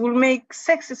colleagues will make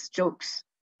sexist jokes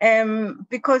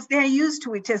because they are used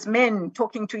to it as men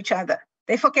talking to each other.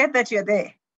 They forget that you're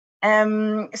there.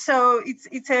 So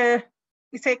it's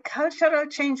a cultural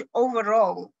change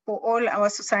overall for all our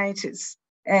societies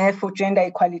for gender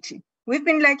equality. We've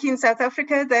been lucky in South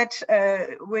Africa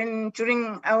that when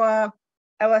during our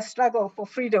struggle for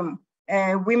freedom,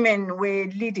 women were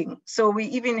leading. So we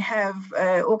even have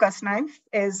August 9th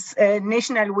as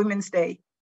National Women's Day.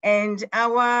 And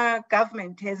our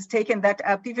government has taken that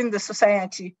up, even the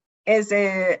society, as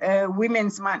a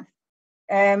Women's Month.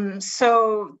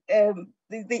 So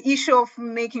the issue of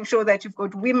making sure that you've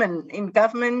got women in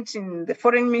government, in the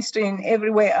foreign ministry, and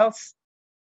everywhere else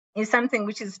is something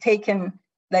which is taken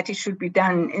that it should be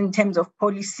done in terms of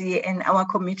policy and our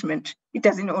commitment. It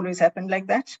doesn't always happen like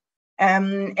that.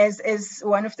 As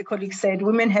one of the colleagues said,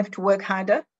 women have to work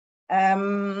harder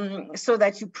so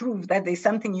that you prove that there's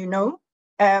something you know.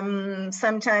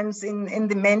 Sometimes in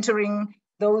the mentoring,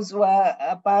 those who are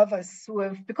above us,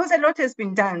 because a lot has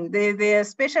been done. There are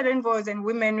special envoys and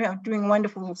women who are doing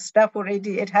wonderful stuff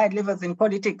already at high levels in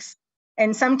politics.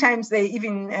 And sometimes they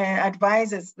even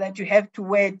advise us that you have to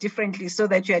wear differently so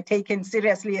that you are taken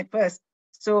seriously at first.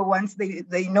 So once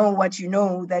they know what you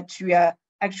know, that you are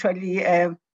actually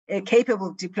a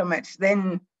capable diplomat,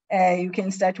 then you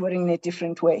can start wearing in a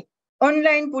different way.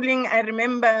 Online bullying, I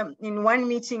remember in one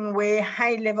meeting where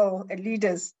high-level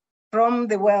leaders from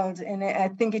the world, and I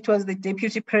think it was the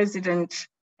deputy president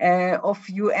of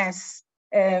US,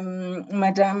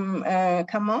 Madame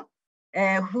Camon,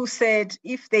 who said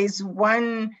if there's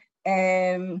one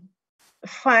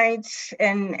fight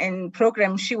and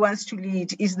program she wants to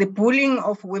lead is the bullying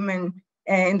of women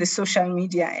in the social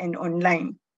media and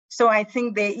online. So I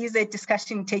think there is a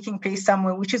discussion taking place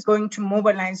somewhere which is going to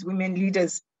mobilize women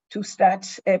leaders to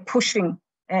start pushing,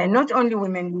 not only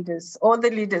women leaders, all the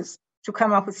leaders, to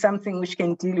come up with something which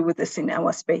can deal with this in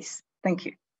our space. Thank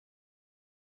you.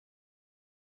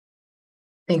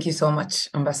 Thank you so much,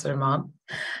 Ambassador Maud.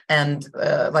 And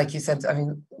like you said, I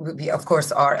mean, of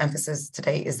course, our emphasis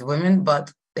today is women,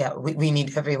 but yeah, we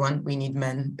need everyone. We need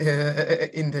men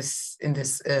in this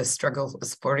struggle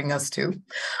supporting us too.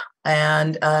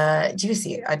 And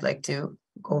Giusy, I'd like to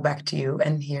go back to you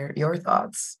and hear your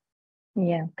thoughts.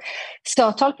 Yeah.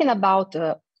 So talking about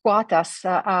quotas,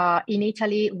 in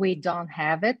Italy, we don't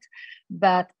have it,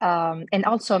 but and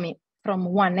also, I mean, from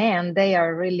one end, they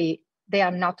are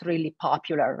not really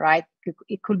popular, right?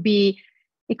 It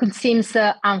could seem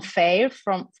unfair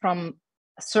from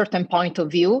a certain point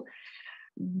of view,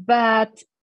 but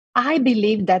I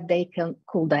believe that they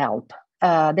could help.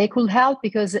 They could help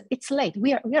because it's late.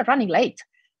 We are running late.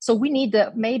 So we need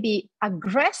maybe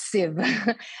aggressive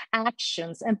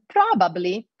actions, and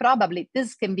probably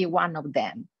this can be one of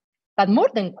them. But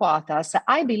more than quotas,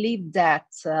 I believe that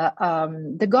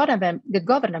the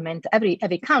government,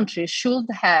 every country should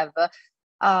have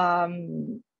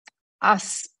a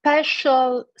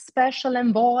special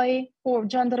envoy for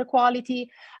gender equality,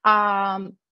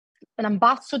 an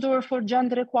ambassador for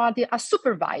gender equality, a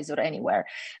supervisor anywhere,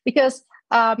 because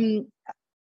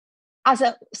as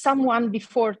someone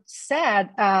before said,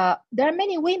 there are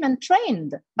many women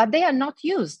trained, but they are not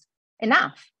used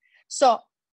enough. So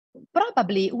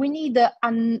probably we need to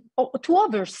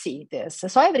oversee this.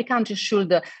 So every country should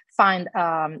have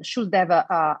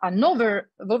an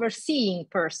overseeing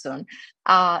person.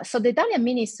 So the Italian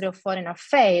Ministry of Foreign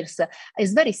Affairs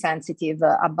is very sensitive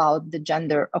about the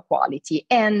gender equality,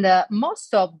 and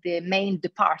most of the main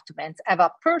departments have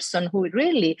a person who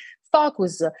really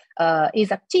focus her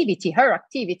activity,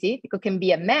 because it can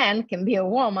be a man, can be a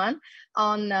woman,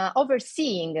 on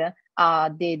overseeing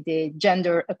the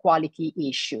gender equality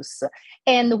issues.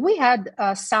 And we had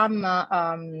some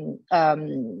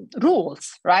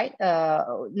rules, right?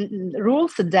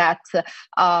 Rules that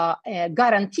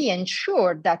guarantee,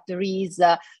 ensure that there is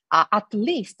at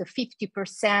least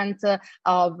 50%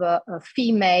 of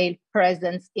female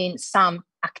presence in some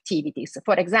activities.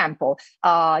 For example,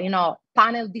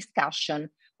 panel discussion.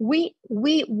 We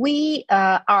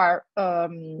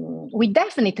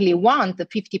definitely want the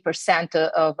 50%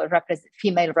 of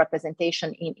female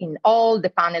representation in all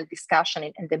the panel discussion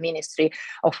in the Ministry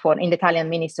of in the Italian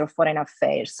Ministry of Foreign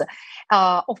Affairs.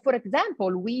 For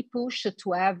example, we push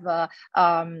to have a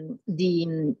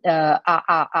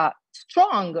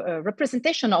strong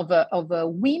representation of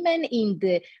women in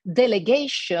the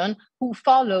delegation who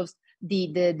follows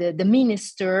the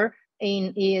minister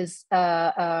in his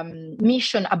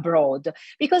mission abroad,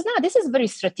 because now this is very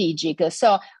strategic.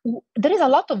 So there is a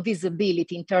lot of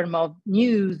visibility in terms of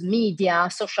news, media,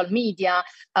 social media,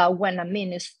 when a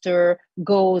minister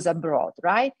goes abroad,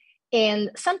 right?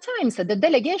 And sometimes the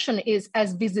delegation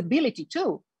has visibility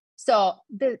too. So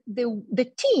the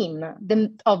team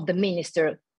of the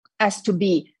minister has to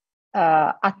be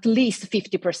at least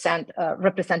 50%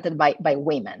 represented by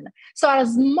women. So a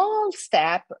small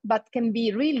step, but can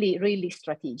be really, really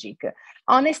strategic.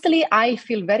 Honestly, I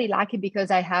feel very lucky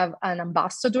because I have an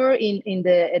ambassador in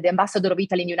the ambassador of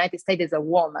Italy in the United States is a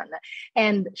woman.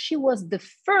 And she was the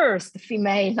first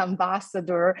female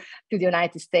ambassador to the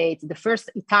United States, the first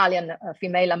Italian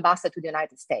female ambassador to the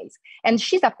United States. And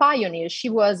she's a pioneer. She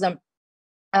was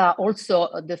also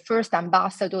the first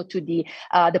ambassador to the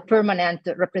permanent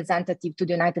representative to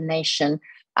the United Nations.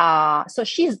 So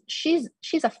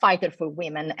she's a fighter for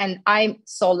women, and I'm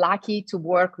so lucky to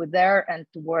work with her and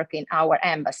to work in our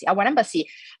embassy. Our embassy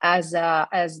is a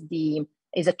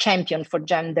champion for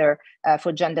gender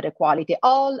equality.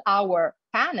 All our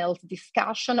panels,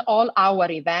 discussion, all our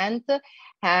events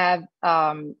have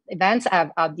a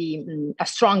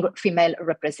strong female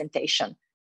representation,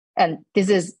 and this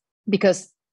is because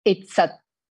it's a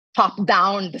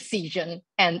top-down decision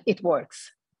and it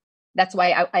works. That's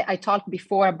why I talked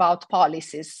before about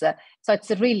policies. So it's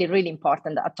really, really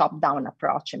important, a top-down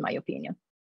approach, in my opinion.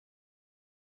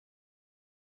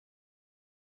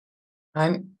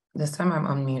 This time I'm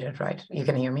unmuted, right? You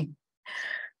can hear me?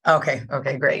 Okay,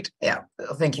 great. Yeah,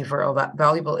 thank you for all that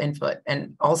valuable input.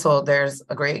 And also there's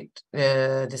a great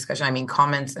discussion,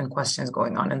 comments and questions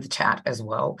going on in the chat as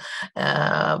well.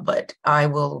 But I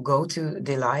will go to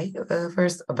Delay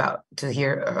first to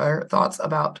hear her thoughts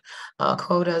about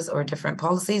quotas or different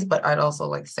policies. But I'd also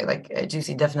like to say,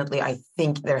 Juicy, definitely, I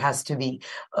think there has to be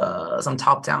some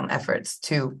top-down efforts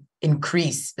to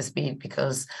increase the speed,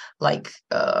 because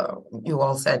you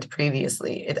all said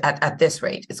previously, at this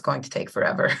rate, it's going to take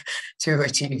forever to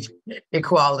achieve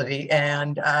equality.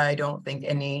 And I don't think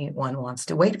anyone wants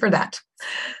to wait for that.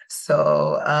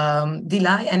 So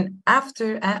Dilay, and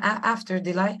after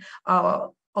Dilay,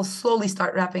 I'll slowly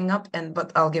start wrapping up,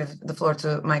 but I'll give the floor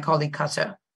to my colleague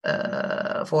Katja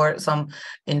for some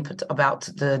input about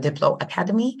the Diplo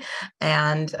Academy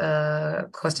and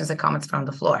questions and comments from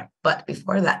the floor. But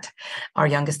before that, our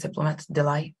youngest diplomat,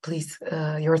 Dilay, please,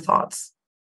 your thoughts.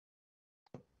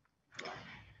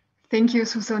 Thank you,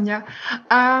 Susonia.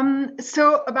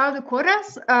 So about the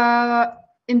quotas,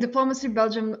 in diplomacy,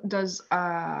 Belgium does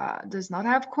not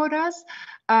have quotas.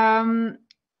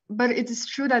 But it is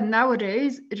true that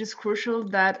nowadays it is crucial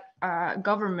that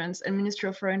governments and Ministry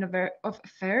of Foreign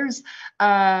Affairs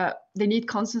they need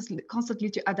constantly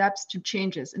to adapt to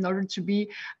changes in order to be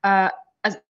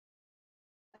as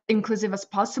inclusive as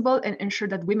possible and ensure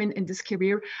that women in this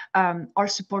career are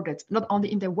supported, not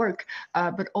only in their work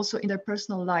but also in their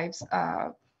personal lives,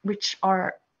 which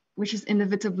are which is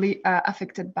inevitably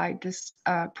affected by this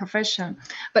profession.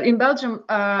 But in Belgium,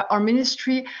 our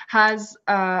ministry has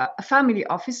a family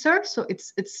officer, so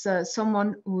it's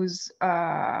someone who's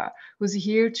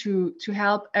here to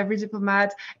help every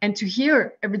diplomat and to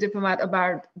hear every diplomat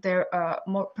about their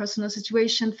more personal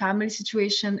situation, family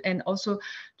situation, and also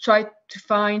try to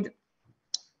find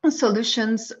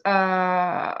solutions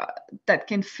that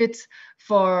can fit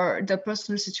for their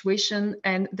personal situation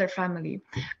and their family.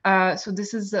 So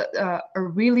this is a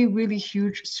really, really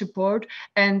huge support,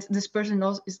 and this person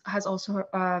also has also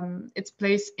its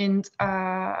place in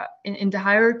the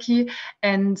hierarchy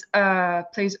and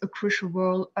plays a crucial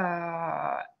role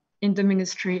in the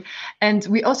ministry. And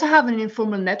we also have an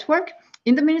informal network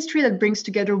in the ministry that brings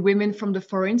together women from the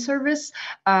Foreign Service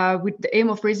with the aim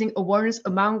of raising awareness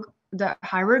among the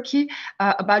hierarchy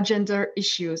about gender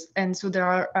issues. And so there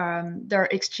are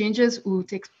exchanges who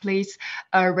take place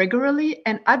regularly.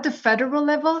 And at the federal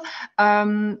level,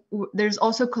 there's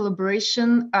also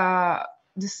collaboration.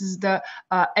 This is the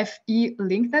FE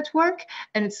Link network,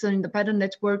 and it's an independent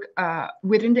network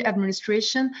within the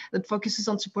administration that focuses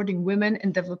on supporting women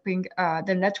and developing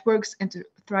their networks and to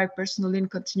thrive personally and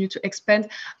continue to expand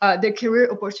their career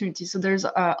opportunities. So there's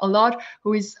a lot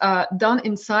who is done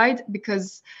inside,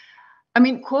 because I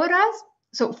mean, quotas,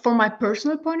 so from my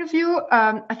personal point of view,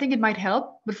 I think it might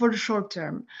help, but for the short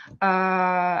term,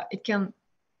 it can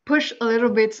push a little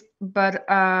bit, but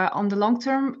on the long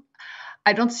term,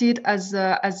 I don't see it as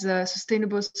a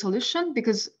sustainable solution,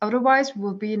 because otherwise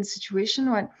we'll be in a situation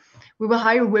when we will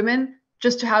hire women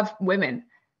just to have women,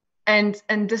 and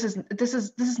this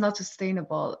is not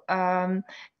sustainable.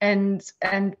 And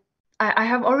I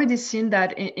have already seen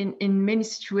that in many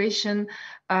situations,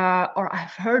 or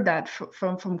I've heard that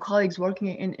from colleagues working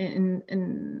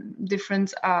in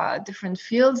different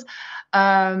fields.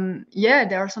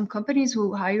 There are some companies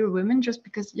who hire women just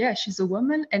because she's a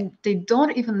woman, and they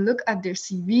don't even look at their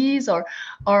CVs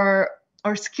or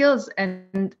skills,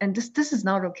 and this is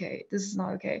not okay. This is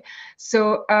not okay.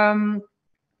 So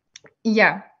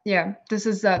this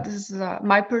is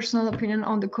my personal opinion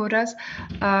on the quotas,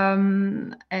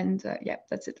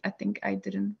 that's it. I think I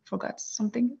didn't forget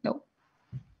something. No.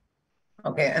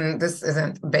 Okay, and this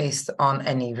isn't based on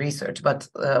any research, but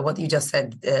what you just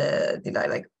said,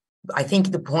 I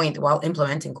think the point while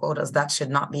implementing quotas, that should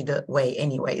not be the way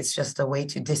anyway. It's just a way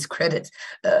to discredit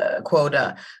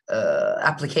quota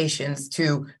applications,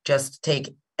 to just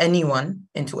take anyone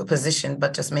into a position,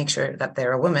 but just make sure that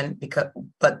they're a woman,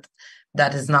 but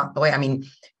that is not the way. I mean,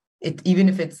 even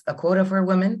if it's a quota for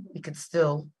women, we could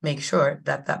still make sure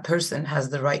that that person has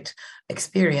the right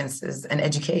experiences and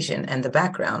education and the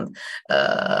background.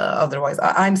 Otherwise,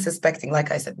 I'm suspecting, like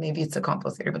I said, maybe it's a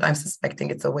compost theory, but I'm suspecting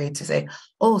it's a way to say,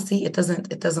 oh, see, it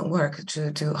doesn't work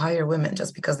to hire women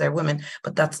just because they're women.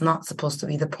 But that's not supposed to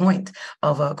be the point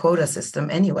of a quota system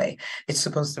anyway. It's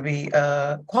supposed to be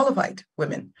qualified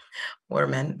women or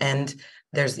men. And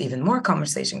there's even more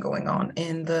conversation going on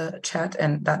in the chat,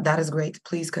 and that is great.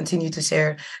 Please continue to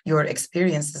share your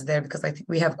experiences there, because I think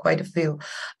we have quite a few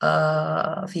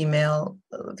female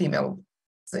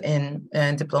in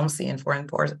diplomacy and foreign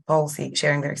policy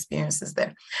sharing their experiences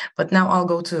there. But now I'll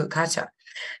go to Katja.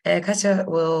 Katja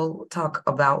will talk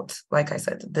about, like I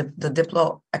said, the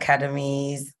Diplo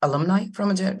Academy's alumni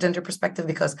from a gender perspective,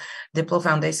 because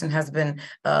DiploFoundation has been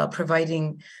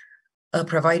providing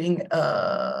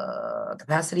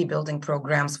capacity building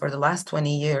programs for the last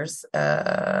 20 years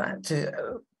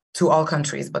to all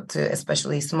countries, but to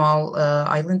especially small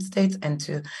island states and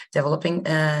to developing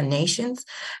nations.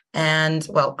 And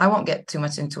well, I won't get too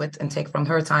much into it and take from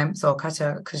her time. So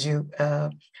Katja, could you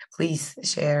please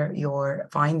share your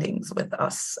findings with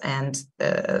us and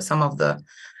some of the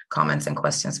comments and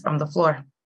questions from the floor?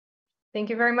 Thank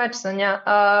you very much, Sonia.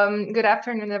 Good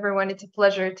afternoon, everyone. It's a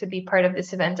pleasure to be part of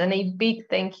this event, and a big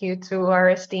thank you to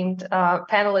our esteemed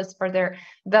panelists for their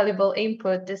valuable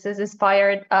input. This has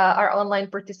inspired our online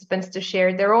participants to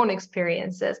share their own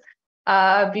experiences.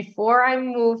 Before I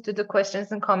move to the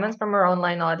questions and comments from our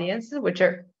online audiences,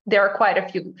 there are quite a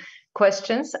few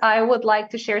questions, I would like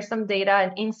to share some data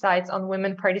and insights on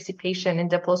women participation in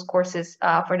Diplo's courses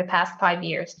for the past 5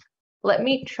 years. Let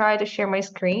me try to share my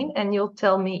screen and you'll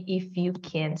tell me if you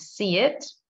can see it.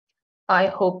 I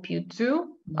hope you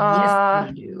do. Yes,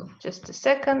 we do. Just a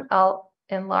second, I'll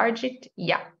enlarge it.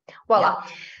 Yeah, voila.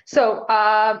 Yeah. So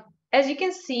as you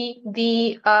can see,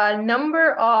 the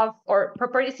number of or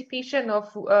participation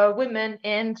of women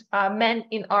and men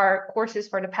in our courses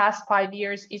for the past 5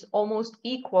 years is almost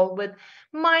equal, with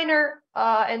minor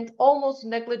and almost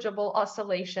negligible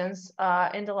oscillations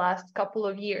in the last couple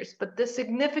of years. But the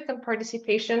significant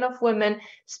participation of women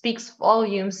speaks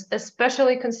volumes,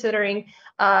 especially considering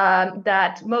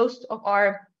that most of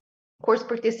our course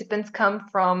participants come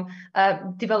from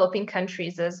developing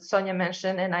countries, as Sonia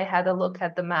mentioned, and I had a look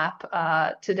at the map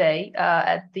today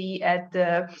at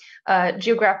the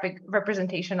geographic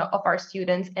representation of our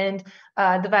students, and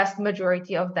the vast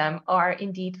majority of them are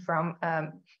indeed from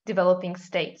developing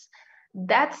states.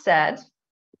 That said,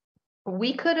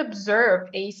 we could observe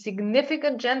a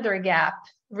significant gender gap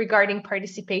regarding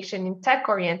participation in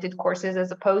tech-oriented courses as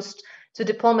opposed to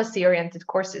diplomacy-oriented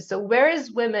courses. So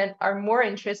whereas women are more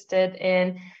interested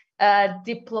in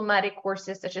diplomatic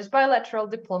courses such as bilateral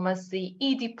diplomacy,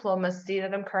 e-diplomacy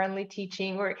that I'm currently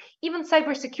teaching, or even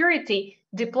cybersecurity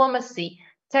diplomacy,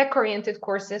 tech-oriented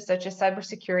courses such as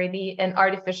cybersecurity and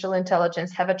artificial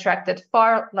intelligence have attracted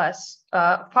far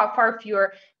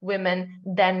fewer women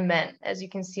than men, as you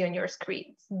can see on your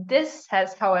screens. This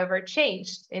has, however,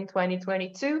 changed in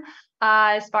 2022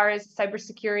 as far as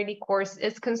cybersecurity course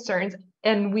is concerned,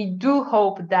 and we do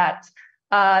hope that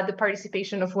the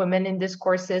participation of women in these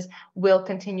courses will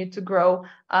continue to grow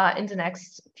in the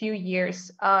next few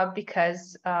years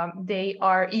because they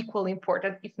are equally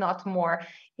important, if not more,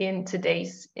 in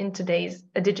today's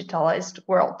digitalized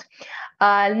world.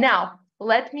 Now,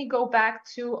 let me go back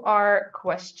to our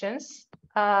questions.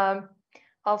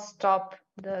 I'll stop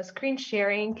the screen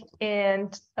sharing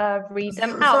and read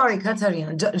them out. Sorry,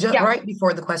 Katarina, right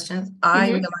before the questions, I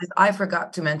realized I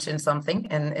forgot to mention something,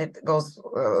 and it goes,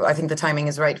 I think the timing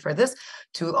is right for this,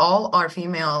 to all our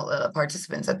female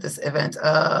participants at this event,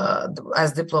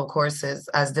 as Diplo courses,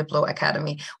 as Diplo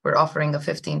Academy, we're offering a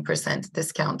 15%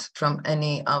 discount from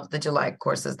any of the July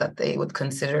courses that they would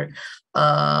consider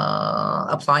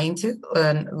applying to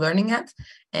and learning at,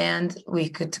 and we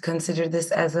could consider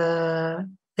this as a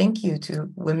thank you to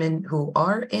women who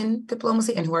are in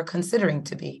diplomacy and who are considering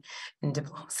to be in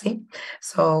diplomacy.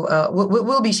 So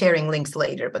we'll be sharing links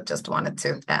later, but just wanted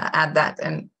to add that.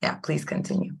 And yeah, please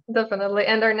continue. Definitely.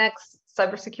 And our next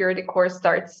cybersecurity course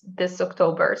starts this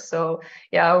October. So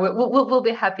yeah, we'll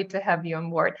be happy to have you on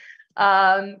board.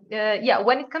 Yeah,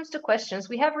 when it comes to questions,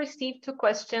 we have received 2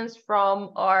 questions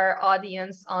from our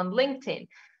audience on LinkedIn.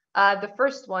 The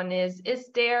first one is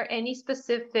there any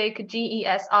specific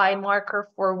GESI marker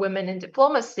for women in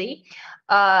diplomacy?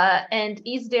 And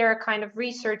is there a kind of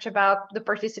research about the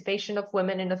participation of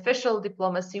women in official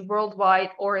diplomacy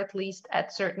worldwide, or at least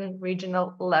at certain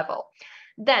regional level?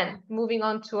 Then moving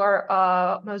on to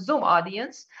our Zoom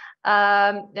audience,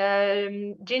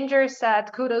 Ginger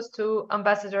said, kudos to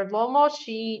Ambassador Lomo.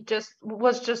 She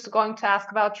was just going to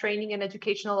ask about training and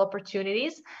educational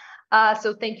opportunities.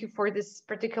 So thank you for this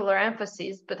particular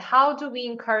emphasis, but how do we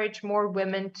encourage more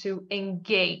women to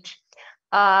engage?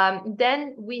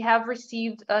 Then we have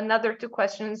received another 2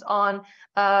 questions on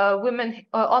women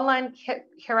online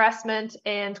harassment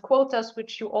and quotas,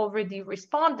 which you already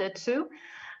responded to.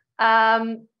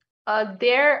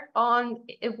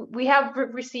 We have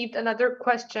received another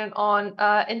question on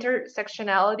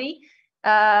intersectionality.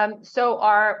 So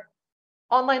our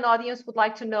online audience would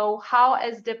like to know how,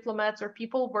 as diplomats or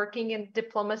people working in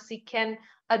diplomacy, can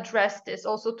address this,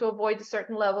 also to avoid a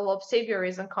certain level of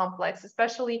saviorism complex,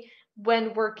 especially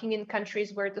when working in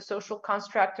countries where the social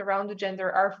construct around the gender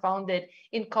are founded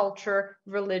in culture,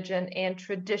 religion, and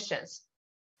traditions.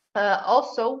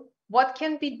 Also, what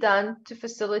can be done to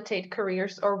facilitate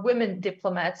careers or women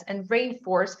diplomats and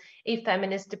reinforce a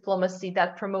feminist diplomacy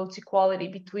that promotes equality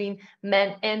between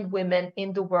men and women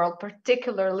in the world,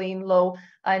 particularly in low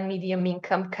and medium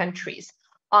income countries?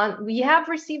 We have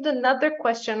received another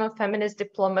question on feminist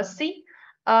diplomacy.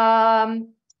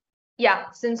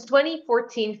 Since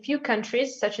 2014, few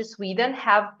countries, such as Sweden,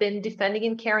 have been defending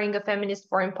and carrying a feminist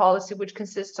foreign policy, which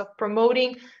consists of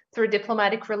promoting through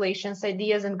diplomatic relations,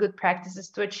 ideas and good practices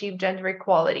to achieve gender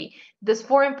equality. This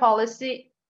foreign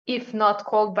policy, if not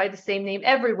called by the same name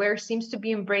everywhere, seems to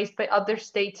be embraced by other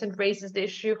states and raises the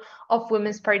issue of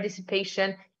women's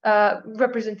participation,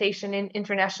 representation in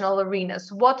international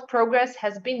arenas. What progress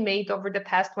has been made over the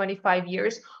past 25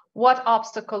 years? What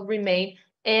obstacles remain,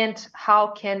 and how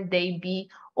can they be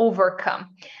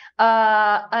overcome?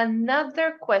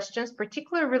 Another question,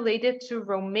 particularly related to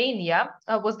Romania,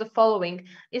 was the following.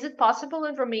 Is it possible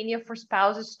in Romania for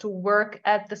spouses to work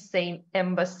at the same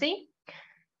embassy?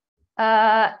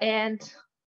 And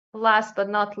last but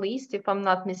not least, if I'm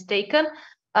not mistaken,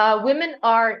 Women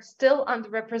are still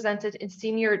underrepresented in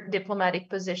senior diplomatic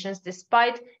positions,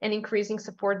 despite an increasing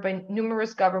support by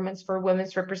numerous governments for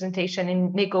women's representation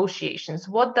in negotiations.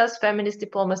 What does feminist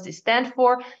diplomacy stand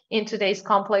for in today's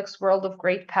complex world of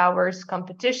great powers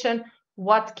competition?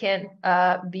 What can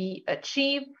be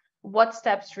achieved? What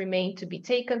steps remain to be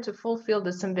taken to fulfill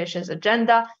this ambitious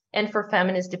agenda and for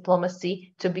feminist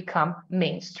diplomacy to become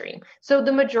mainstream? So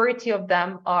the majority of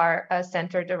them are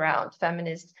centered around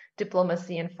feminist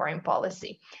diplomacy and foreign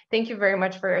policy. Thank you very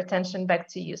much for your attention. Back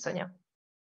to you, Sonia.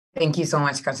 Thank you so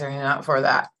much, Katerina, for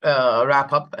that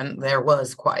wrap up. And there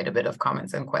was quite a bit of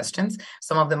comments and questions.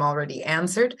 Some of them already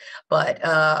answered, but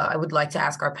I would like to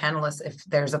ask our panelists if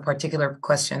there's a particular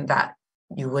question that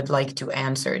you would like to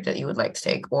answer, that you would like to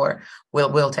take, or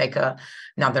we'll take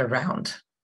another round.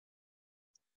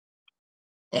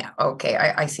 Yeah, okay,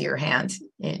 I see your hand.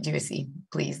 Do you see?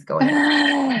 Please go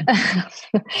ahead.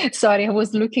 Sorry, I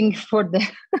was looking for the...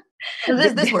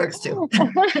 This works too.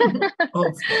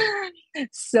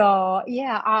 So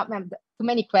yeah, too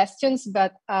many questions,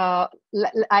 but I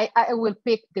will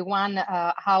pick the one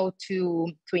how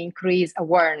to increase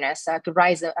awareness, to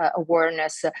raise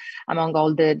awareness among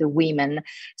all the women.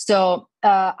 So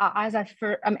as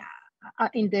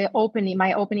in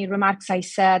my opening remarks, I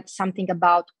said something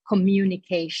about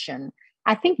communication.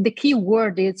 I think the key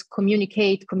word is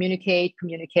communicate, communicate,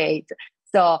 communicate.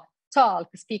 So talk,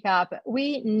 speak up.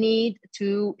 We need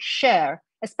to share,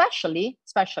 especially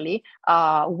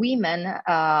women.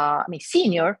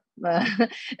 Senior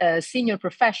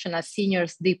professionals, senior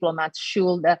diplomats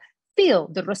should feel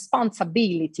the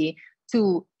responsibility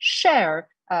to share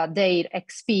their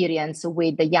experience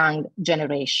with the young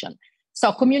generation.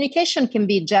 So communication can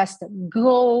be just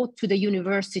go to the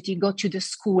university, go to the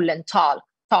school and talk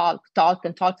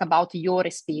about your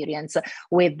experience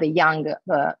with the young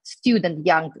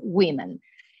young women.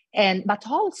 But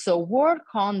also work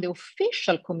on the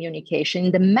official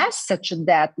communication, the message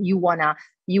that you wanna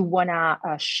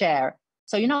share.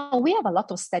 So, we have a lot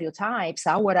of stereotypes,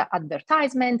 our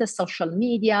advertisement, social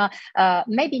media,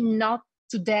 maybe not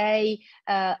today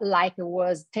like it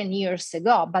was 10 years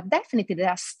ago, but definitely there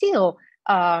are still,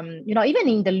 even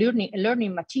in the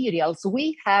learning materials,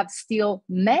 we have still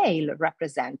male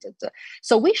represented.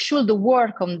 So we should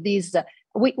work on this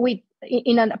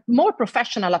in a more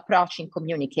professional approach in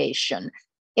communication.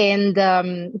 And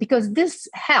because this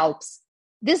helps,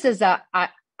 this is an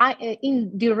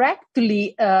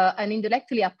indirectly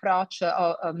approach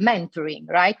of mentoring,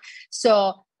 right?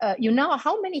 So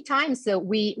how many times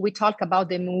we talk about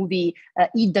the movie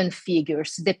Hidden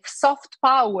Figures, the soft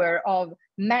power of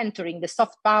mentoring, the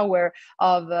soft power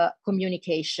of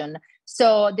communication.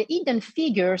 So the Hidden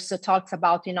Figures talks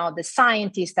about, the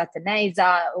scientist at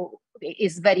NASA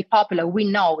is very popular. We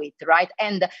know it, right?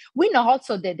 And we know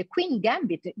also the Queen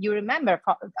Gambit. You remember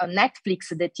on Netflix,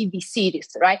 the TV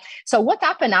series, right? So what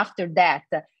happened after that?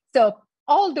 So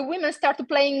all the women started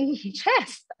playing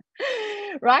chess,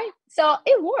 right? So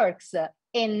it works.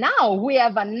 And now we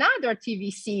have another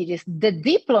TV series, The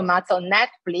Diplomats on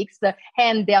Netflix,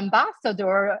 and the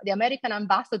American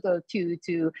ambassador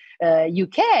to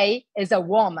UK is a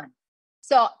woman.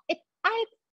 So I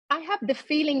have the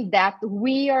feeling that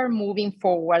we are moving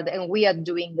forward and we are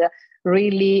doing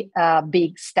really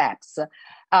big steps.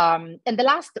 And the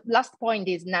last point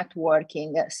is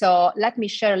networking. So let me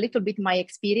share a little bit my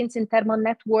experience in terms of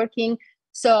networking.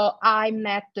 So I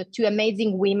met two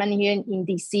amazing women here in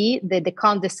DC,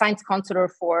 the science counselor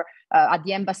at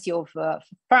the Embassy of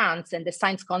France and the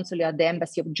science counselor at the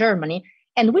Embassy of Germany.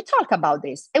 And we talk about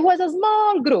this. It was a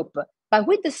small group, but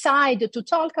we decided to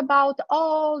talk about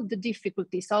all the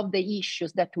difficulties of the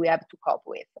issues that we have to cope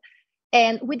with.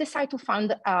 And we decided to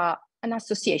found an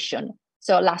association.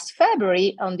 So last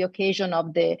February, on the occasion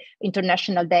of the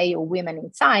International Day of Women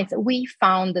in Science, we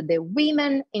founded the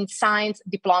Women in Science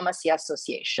Diplomacy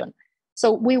Association.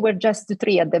 So we were just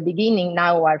 3 at the beginning,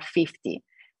 now we're 50.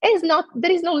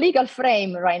 There is no legal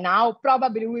frame right now.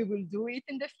 Probably we will do it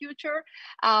in the future.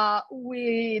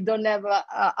 We don't have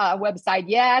a website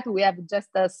yet. We have just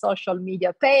a social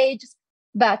media page.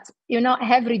 But,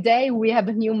 every day we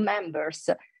have new members.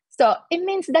 So it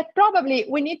means that probably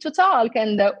we need to talk,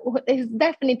 and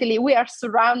definitely we are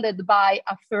surrounded by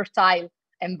a fertile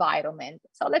environment.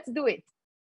 So let's do it.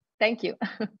 Thank you.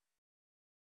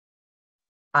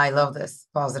 I love this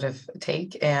positive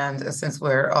take. And since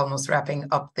we're almost wrapping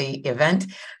up the event,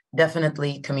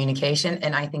 definitely communication.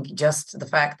 And I think just the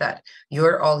fact that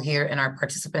you're all here and our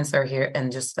participants are here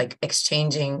and just like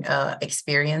exchanging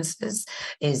experiences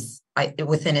is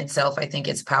within itself, I think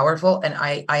it's powerful. And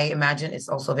I imagine it's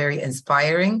also very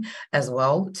inspiring as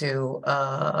well to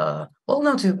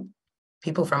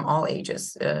people from all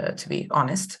ages, to be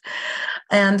honest.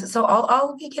 And so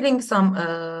I'll be getting some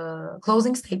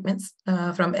closing statements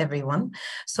from everyone.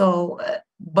 So,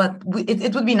 but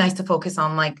it would be nice to focus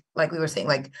on like we were saying,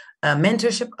 like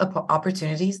mentorship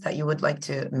opportunities that you would like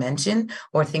to mention,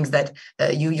 or things that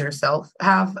you yourself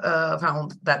have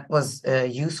found that was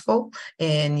useful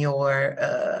in your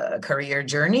career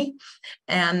journey,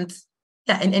 and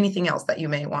anything else that you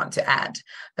may want to add.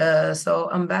 So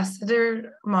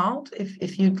Ambassador Maud,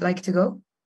 if you'd like to go,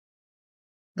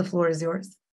 the floor is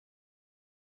yours.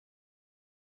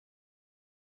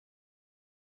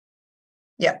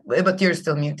 Yeah, but you're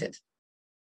still muted.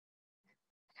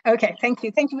 Okay, thank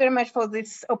you. Thank you very much for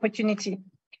this opportunity.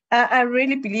 I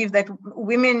really believe that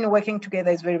women working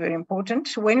together is very, very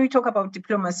important. When we talk about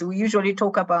diplomacy, we usually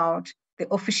talk about the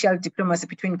official diplomacy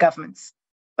between governments,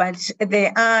 but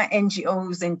there are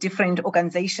NGOs and different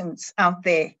organizations out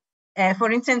there.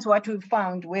 For instance, what we've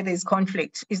found where there's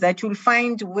conflict is that you'll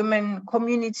find women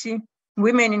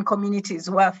in communities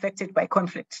who are affected by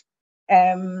conflict,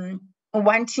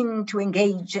 wanting to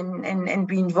engage and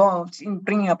be involved in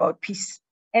bringing about peace.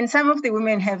 And some of the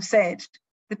women have said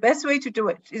the best way to do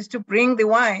it is to bring the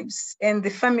wives and the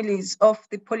families of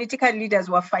the political leaders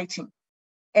who are fighting.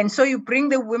 And so you bring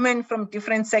the women from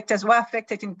different sectors who are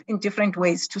affected in different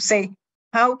ways to say,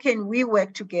 how can we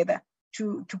work together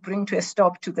to bring to a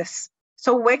stop to this?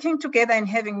 So working together and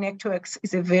having networks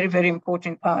is a very, very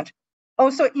important part.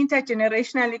 Also,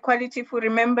 intergenerational equality, if we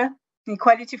remember, the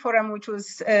Equality Forum, which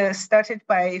was started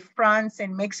by France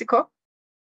and Mexico,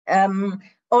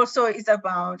 also is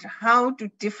about how do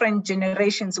different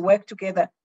generations work together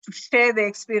to share their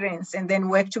experience and then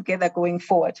work together going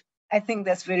forward. I think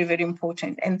that's very, very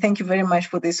important. And thank you very much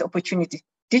for this opportunity.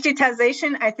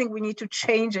 Digitization, I think we need to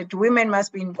change it. Women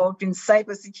must be involved in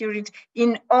cybersecurity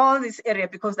in all this area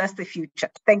because that's the future.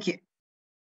 Thank you.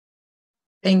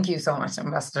 Thank you so much,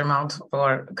 Ambassador Mount,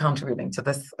 for contributing to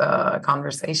this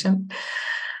conversation.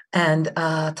 And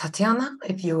Tatiana,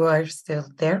 if you are still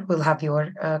there, we'll have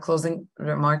your closing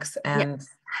remarks. And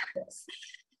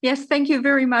Yes, thank you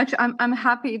very much. I'm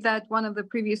happy that one of the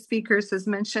previous speakers has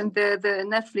mentioned the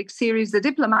Netflix series, The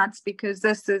Diplomats, because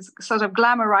this is sort of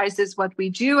glamorizes what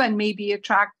we do and maybe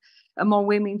attract more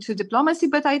women to diplomacy.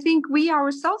 But I think we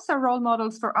ourselves are role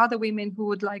models for other women who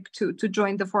would like to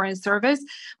join the Foreign Service.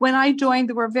 When I joined,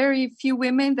 there were very few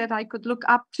women that I could look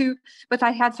up to, but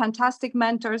I had fantastic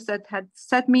mentors that had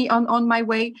set me on my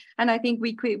way. And I think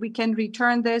we can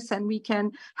return this, and we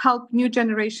can help new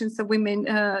generations of women,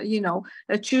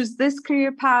 choose this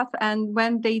career path. And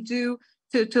when they do,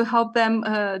 to help them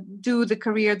do the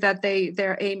career that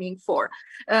they're aiming for.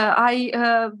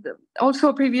 Also,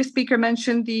 a previous speaker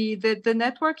mentioned the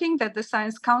networking that the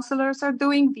science counselors are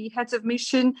doing, the heads of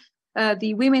mission,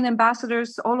 the women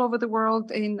ambassadors all over the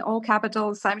world in all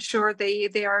capitals. I'm sure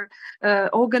they are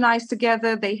organized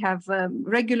together. They have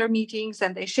regular meetings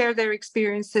and they share their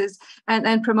experiences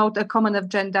and promote a common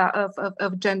agenda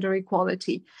of gender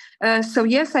equality. So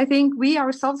yes, I think we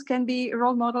ourselves can be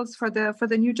role models for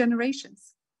the new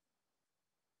generations.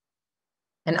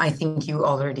 And I think you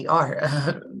already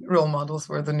are role models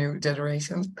for the new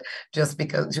generation, just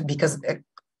because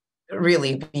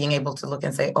really being able to look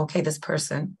and say, okay, this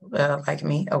person like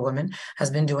me, a woman, has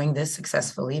been doing this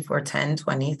successfully for 10,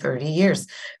 20, 30 years.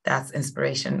 That's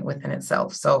inspiration within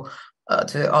itself. So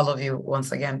to all of you,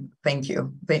 once again, thank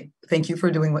you. Thank you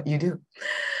for doing what you do.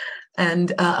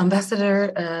 And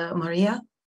Ambassador Maria,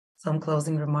 some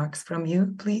closing remarks from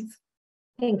you, please.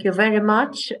 Thank you very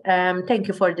much. Thank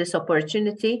you for this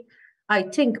opportunity. I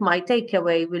think my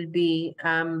takeaway will be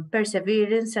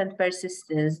perseverance and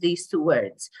persistence, these two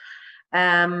words,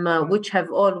 which have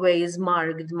always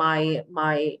marked my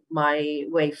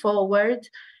way forward.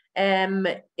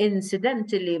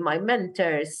 Incidentally, my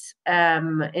mentors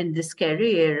in this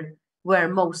career were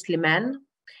mostly men,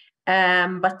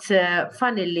 but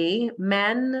funnily,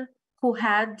 men who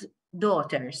had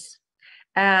daughters.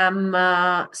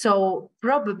 So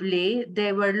probably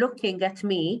they were looking at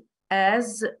me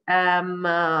as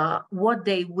what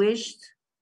they wished,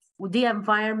 the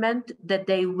environment that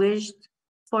they wished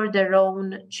for their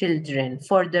own children,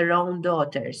 for their own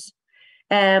daughters.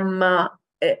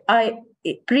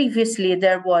 Previously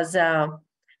there was a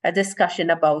discussion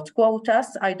about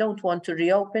quotas. I don't want to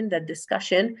reopen that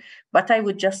discussion, but I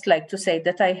would just like to say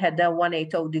that I had a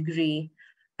 180 degree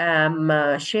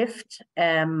shift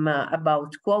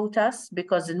about quotas,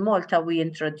 because in Malta we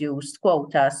introduced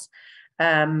quotas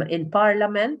in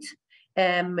Parliament.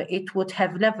 We would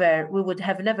have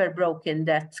never broken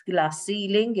that glass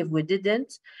ceiling if we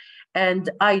didn't. And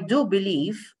I do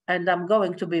believe, and I'm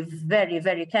going to be very,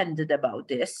 very candid about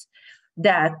this,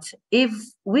 that if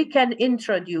we can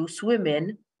introduce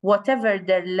women, whatever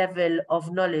their level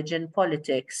of knowledge in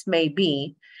politics may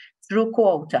be, through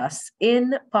quotas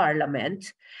in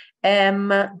parliament,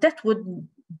 that would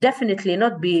definitely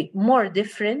not be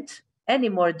any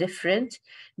more different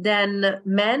than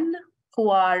men who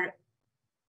are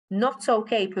not so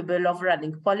capable of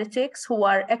running politics, who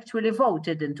are actually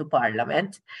voted into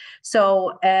parliament.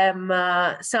 So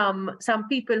some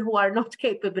people who are not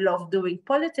capable of doing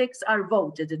politics are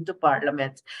voted into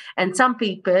parliament, and some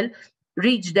people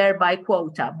reach there by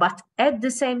quota. But at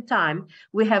the same time,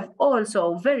 we have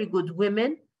also very good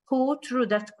women who, through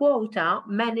that quota,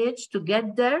 manage to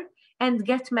get there and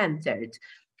get mentored.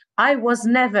 I was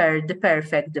never the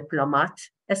perfect diplomat,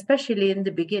 especially in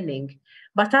the beginning,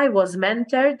 but I was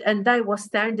mentored and I was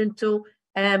turned into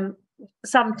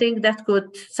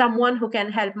someone who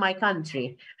can help my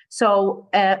country. So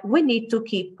we need to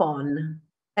keep on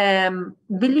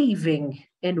believing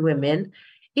in women,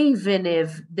 even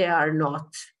if they are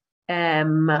not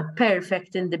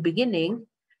perfect in the beginning.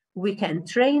 We can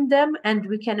train them and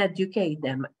we can educate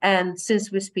them. And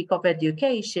since we speak of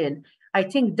education, I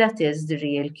think that is the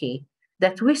real key,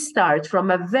 that we start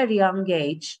from a very young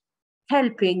age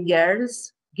helping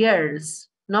girls,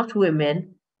 not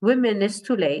women. Women is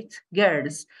too late,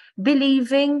 girls,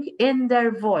 believing in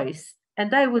their voice.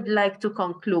 And I would like to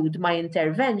conclude my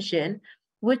intervention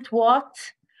with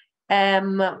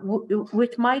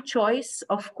with my choice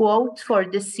of quote for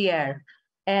this year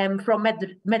from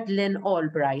Madeleine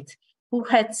Albright, who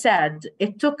had said,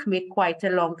 "It took me quite a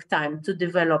long time to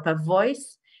develop a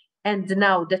voice, and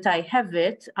now that I have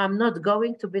it, I'm not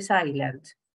going to be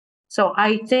silent." So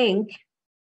I think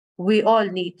we all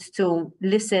need to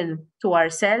listen to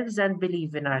ourselves and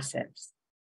believe in ourselves.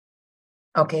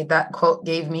 Okay, that quote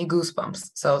gave me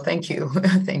goosebumps. So thank you.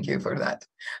 Thank you for that,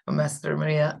 Master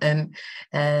Maria. And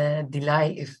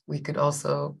Dilay, if we could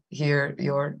also hear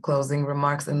your closing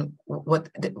remarks and what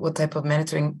type of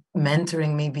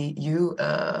mentoring maybe you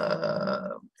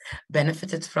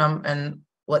benefited from and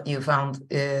what you found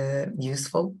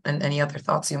useful, and any other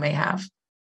thoughts you may have.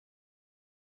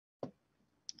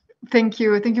 Thank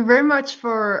you very much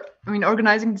for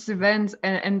organizing this event,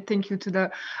 and thank you to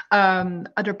the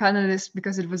other panelists,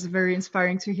 because it was very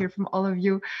inspiring to hear from all of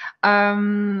you.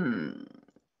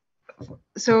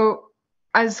 So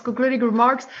as concluding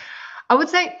remarks, I would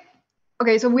say,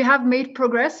 okay, so we have made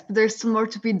progress, but there's still more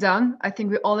to be done. I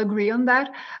think we all agree on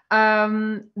that.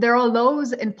 There are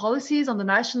laws and policies on the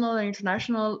national and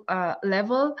international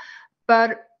level,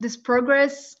 but this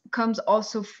progress comes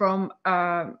also from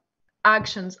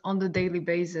actions on the daily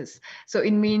basis. So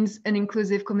it means an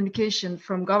inclusive communication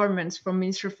from governments, from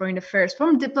Ministry of Foreign Affairs,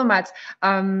 from diplomats.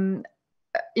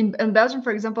 In Belgium,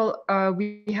 for example,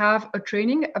 we have a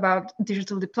training about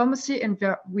digital diplomacy, and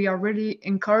we are really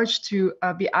encouraged to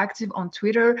be active on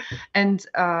Twitter and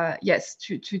yes,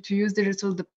 to use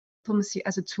digital diplomacy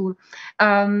as a tool.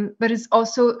 But it's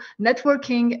also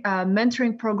networking,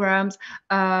 mentoring programs,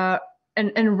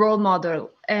 and role model.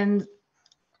 And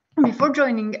before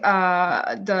joining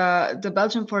the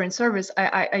Belgian Foreign Service,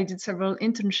 I did several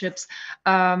internships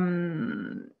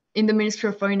in the Ministry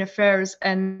of Foreign Affairs,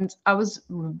 and I was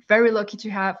very lucky to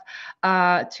have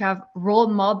role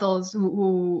models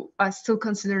who I still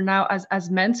consider now as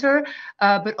mentor.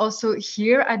 But also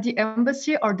here at the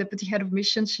embassy, our deputy head of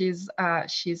mission, she's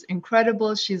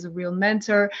incredible. She's a real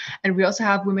mentor, and we also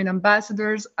have women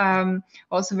ambassadors,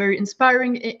 also very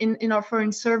inspiring in our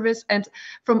foreign service. And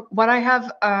from what I have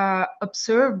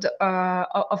observed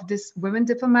of this women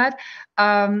diplomat,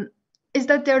 is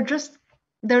that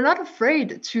they're not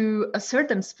afraid to assert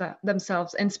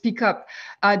themselves and speak up.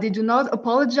 They do not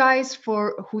apologize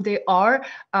for who they are,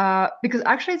 because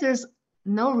actually there's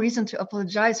no reason to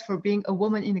apologize for being a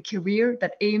woman in a career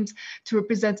that aims to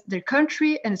represent their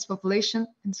country and its population,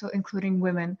 and so including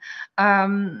women.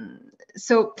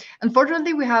 So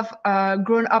unfortunately, we have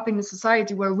grown up in a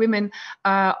society where women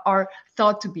are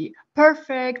thought to be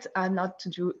perfect, not to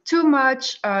do too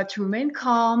much, to remain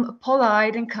calm,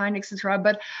 polite, and kind, etc.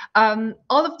 But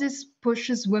all of this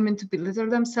pushes women to belittle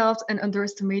themselves and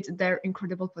underestimate their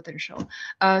incredible potential.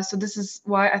 So this is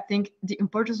why I think the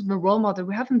importance of the role model,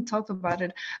 we haven't talked about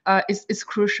it, is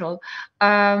crucial.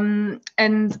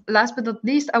 And last but not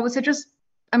least, I would say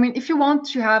if you want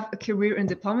to have a career in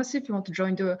diplomacy, if you want to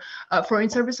join the foreign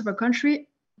service of a country,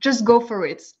 just go for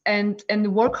it and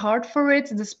work hard for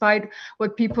it, despite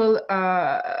what people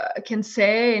can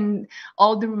say and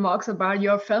all the remarks about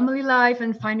your family life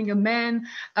and finding a man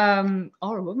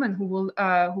or a woman who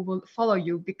will follow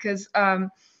you. Because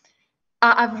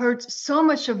I've heard so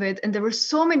much of it, and there were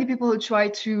so many people who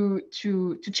tried to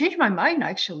change my mind,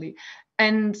 actually.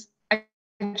 And I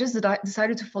just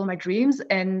decided to follow my dreams,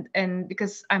 and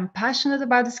because I'm passionate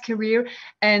about this career.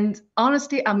 And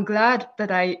honestly, I'm glad that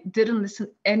I didn't listen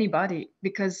to anybody,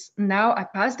 because now I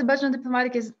passed the Bachelor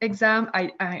Diplomatic exam.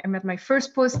 I'm at my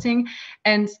first posting,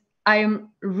 and I am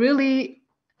really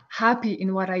happy in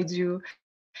what I do.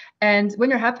 And when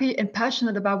you're happy and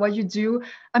passionate about what you do,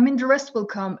 I mean, the rest will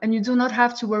come, and you do not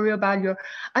have to worry about your,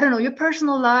 I don't know, your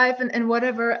personal life and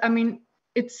whatever. I mean,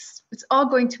 it's all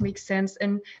going to make sense.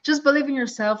 And just believe in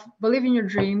yourself, believe in your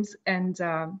dreams, and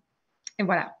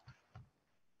voila.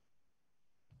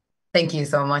 Thank you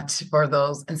so much for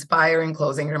those inspiring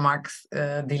closing remarks,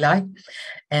 Dilay.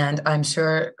 And I'm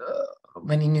sure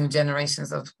many new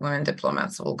generations of women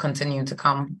diplomats will continue to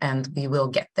come, and we will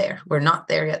get there. We're not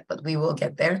there yet, but we will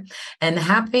get there. And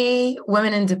happy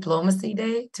Women in Diplomacy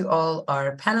Day to all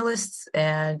our panelists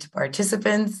and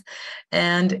participants.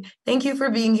 And thank you for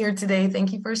being here today.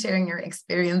 Thank you for sharing your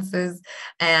experiences,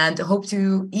 and hope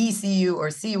to see you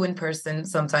or see you in person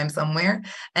sometime somewhere.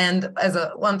 And as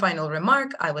one final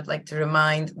remark, I would like to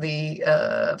remind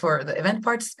for the event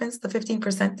participants, the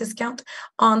 15% discount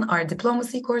on our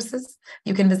diplomacy courses.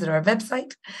 You can visit our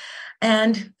website.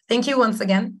 And thank you once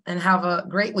again, and have a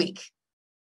great week.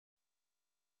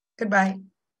 Goodbye.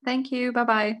 Thank you.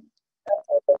 Bye-bye.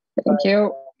 Thank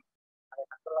you.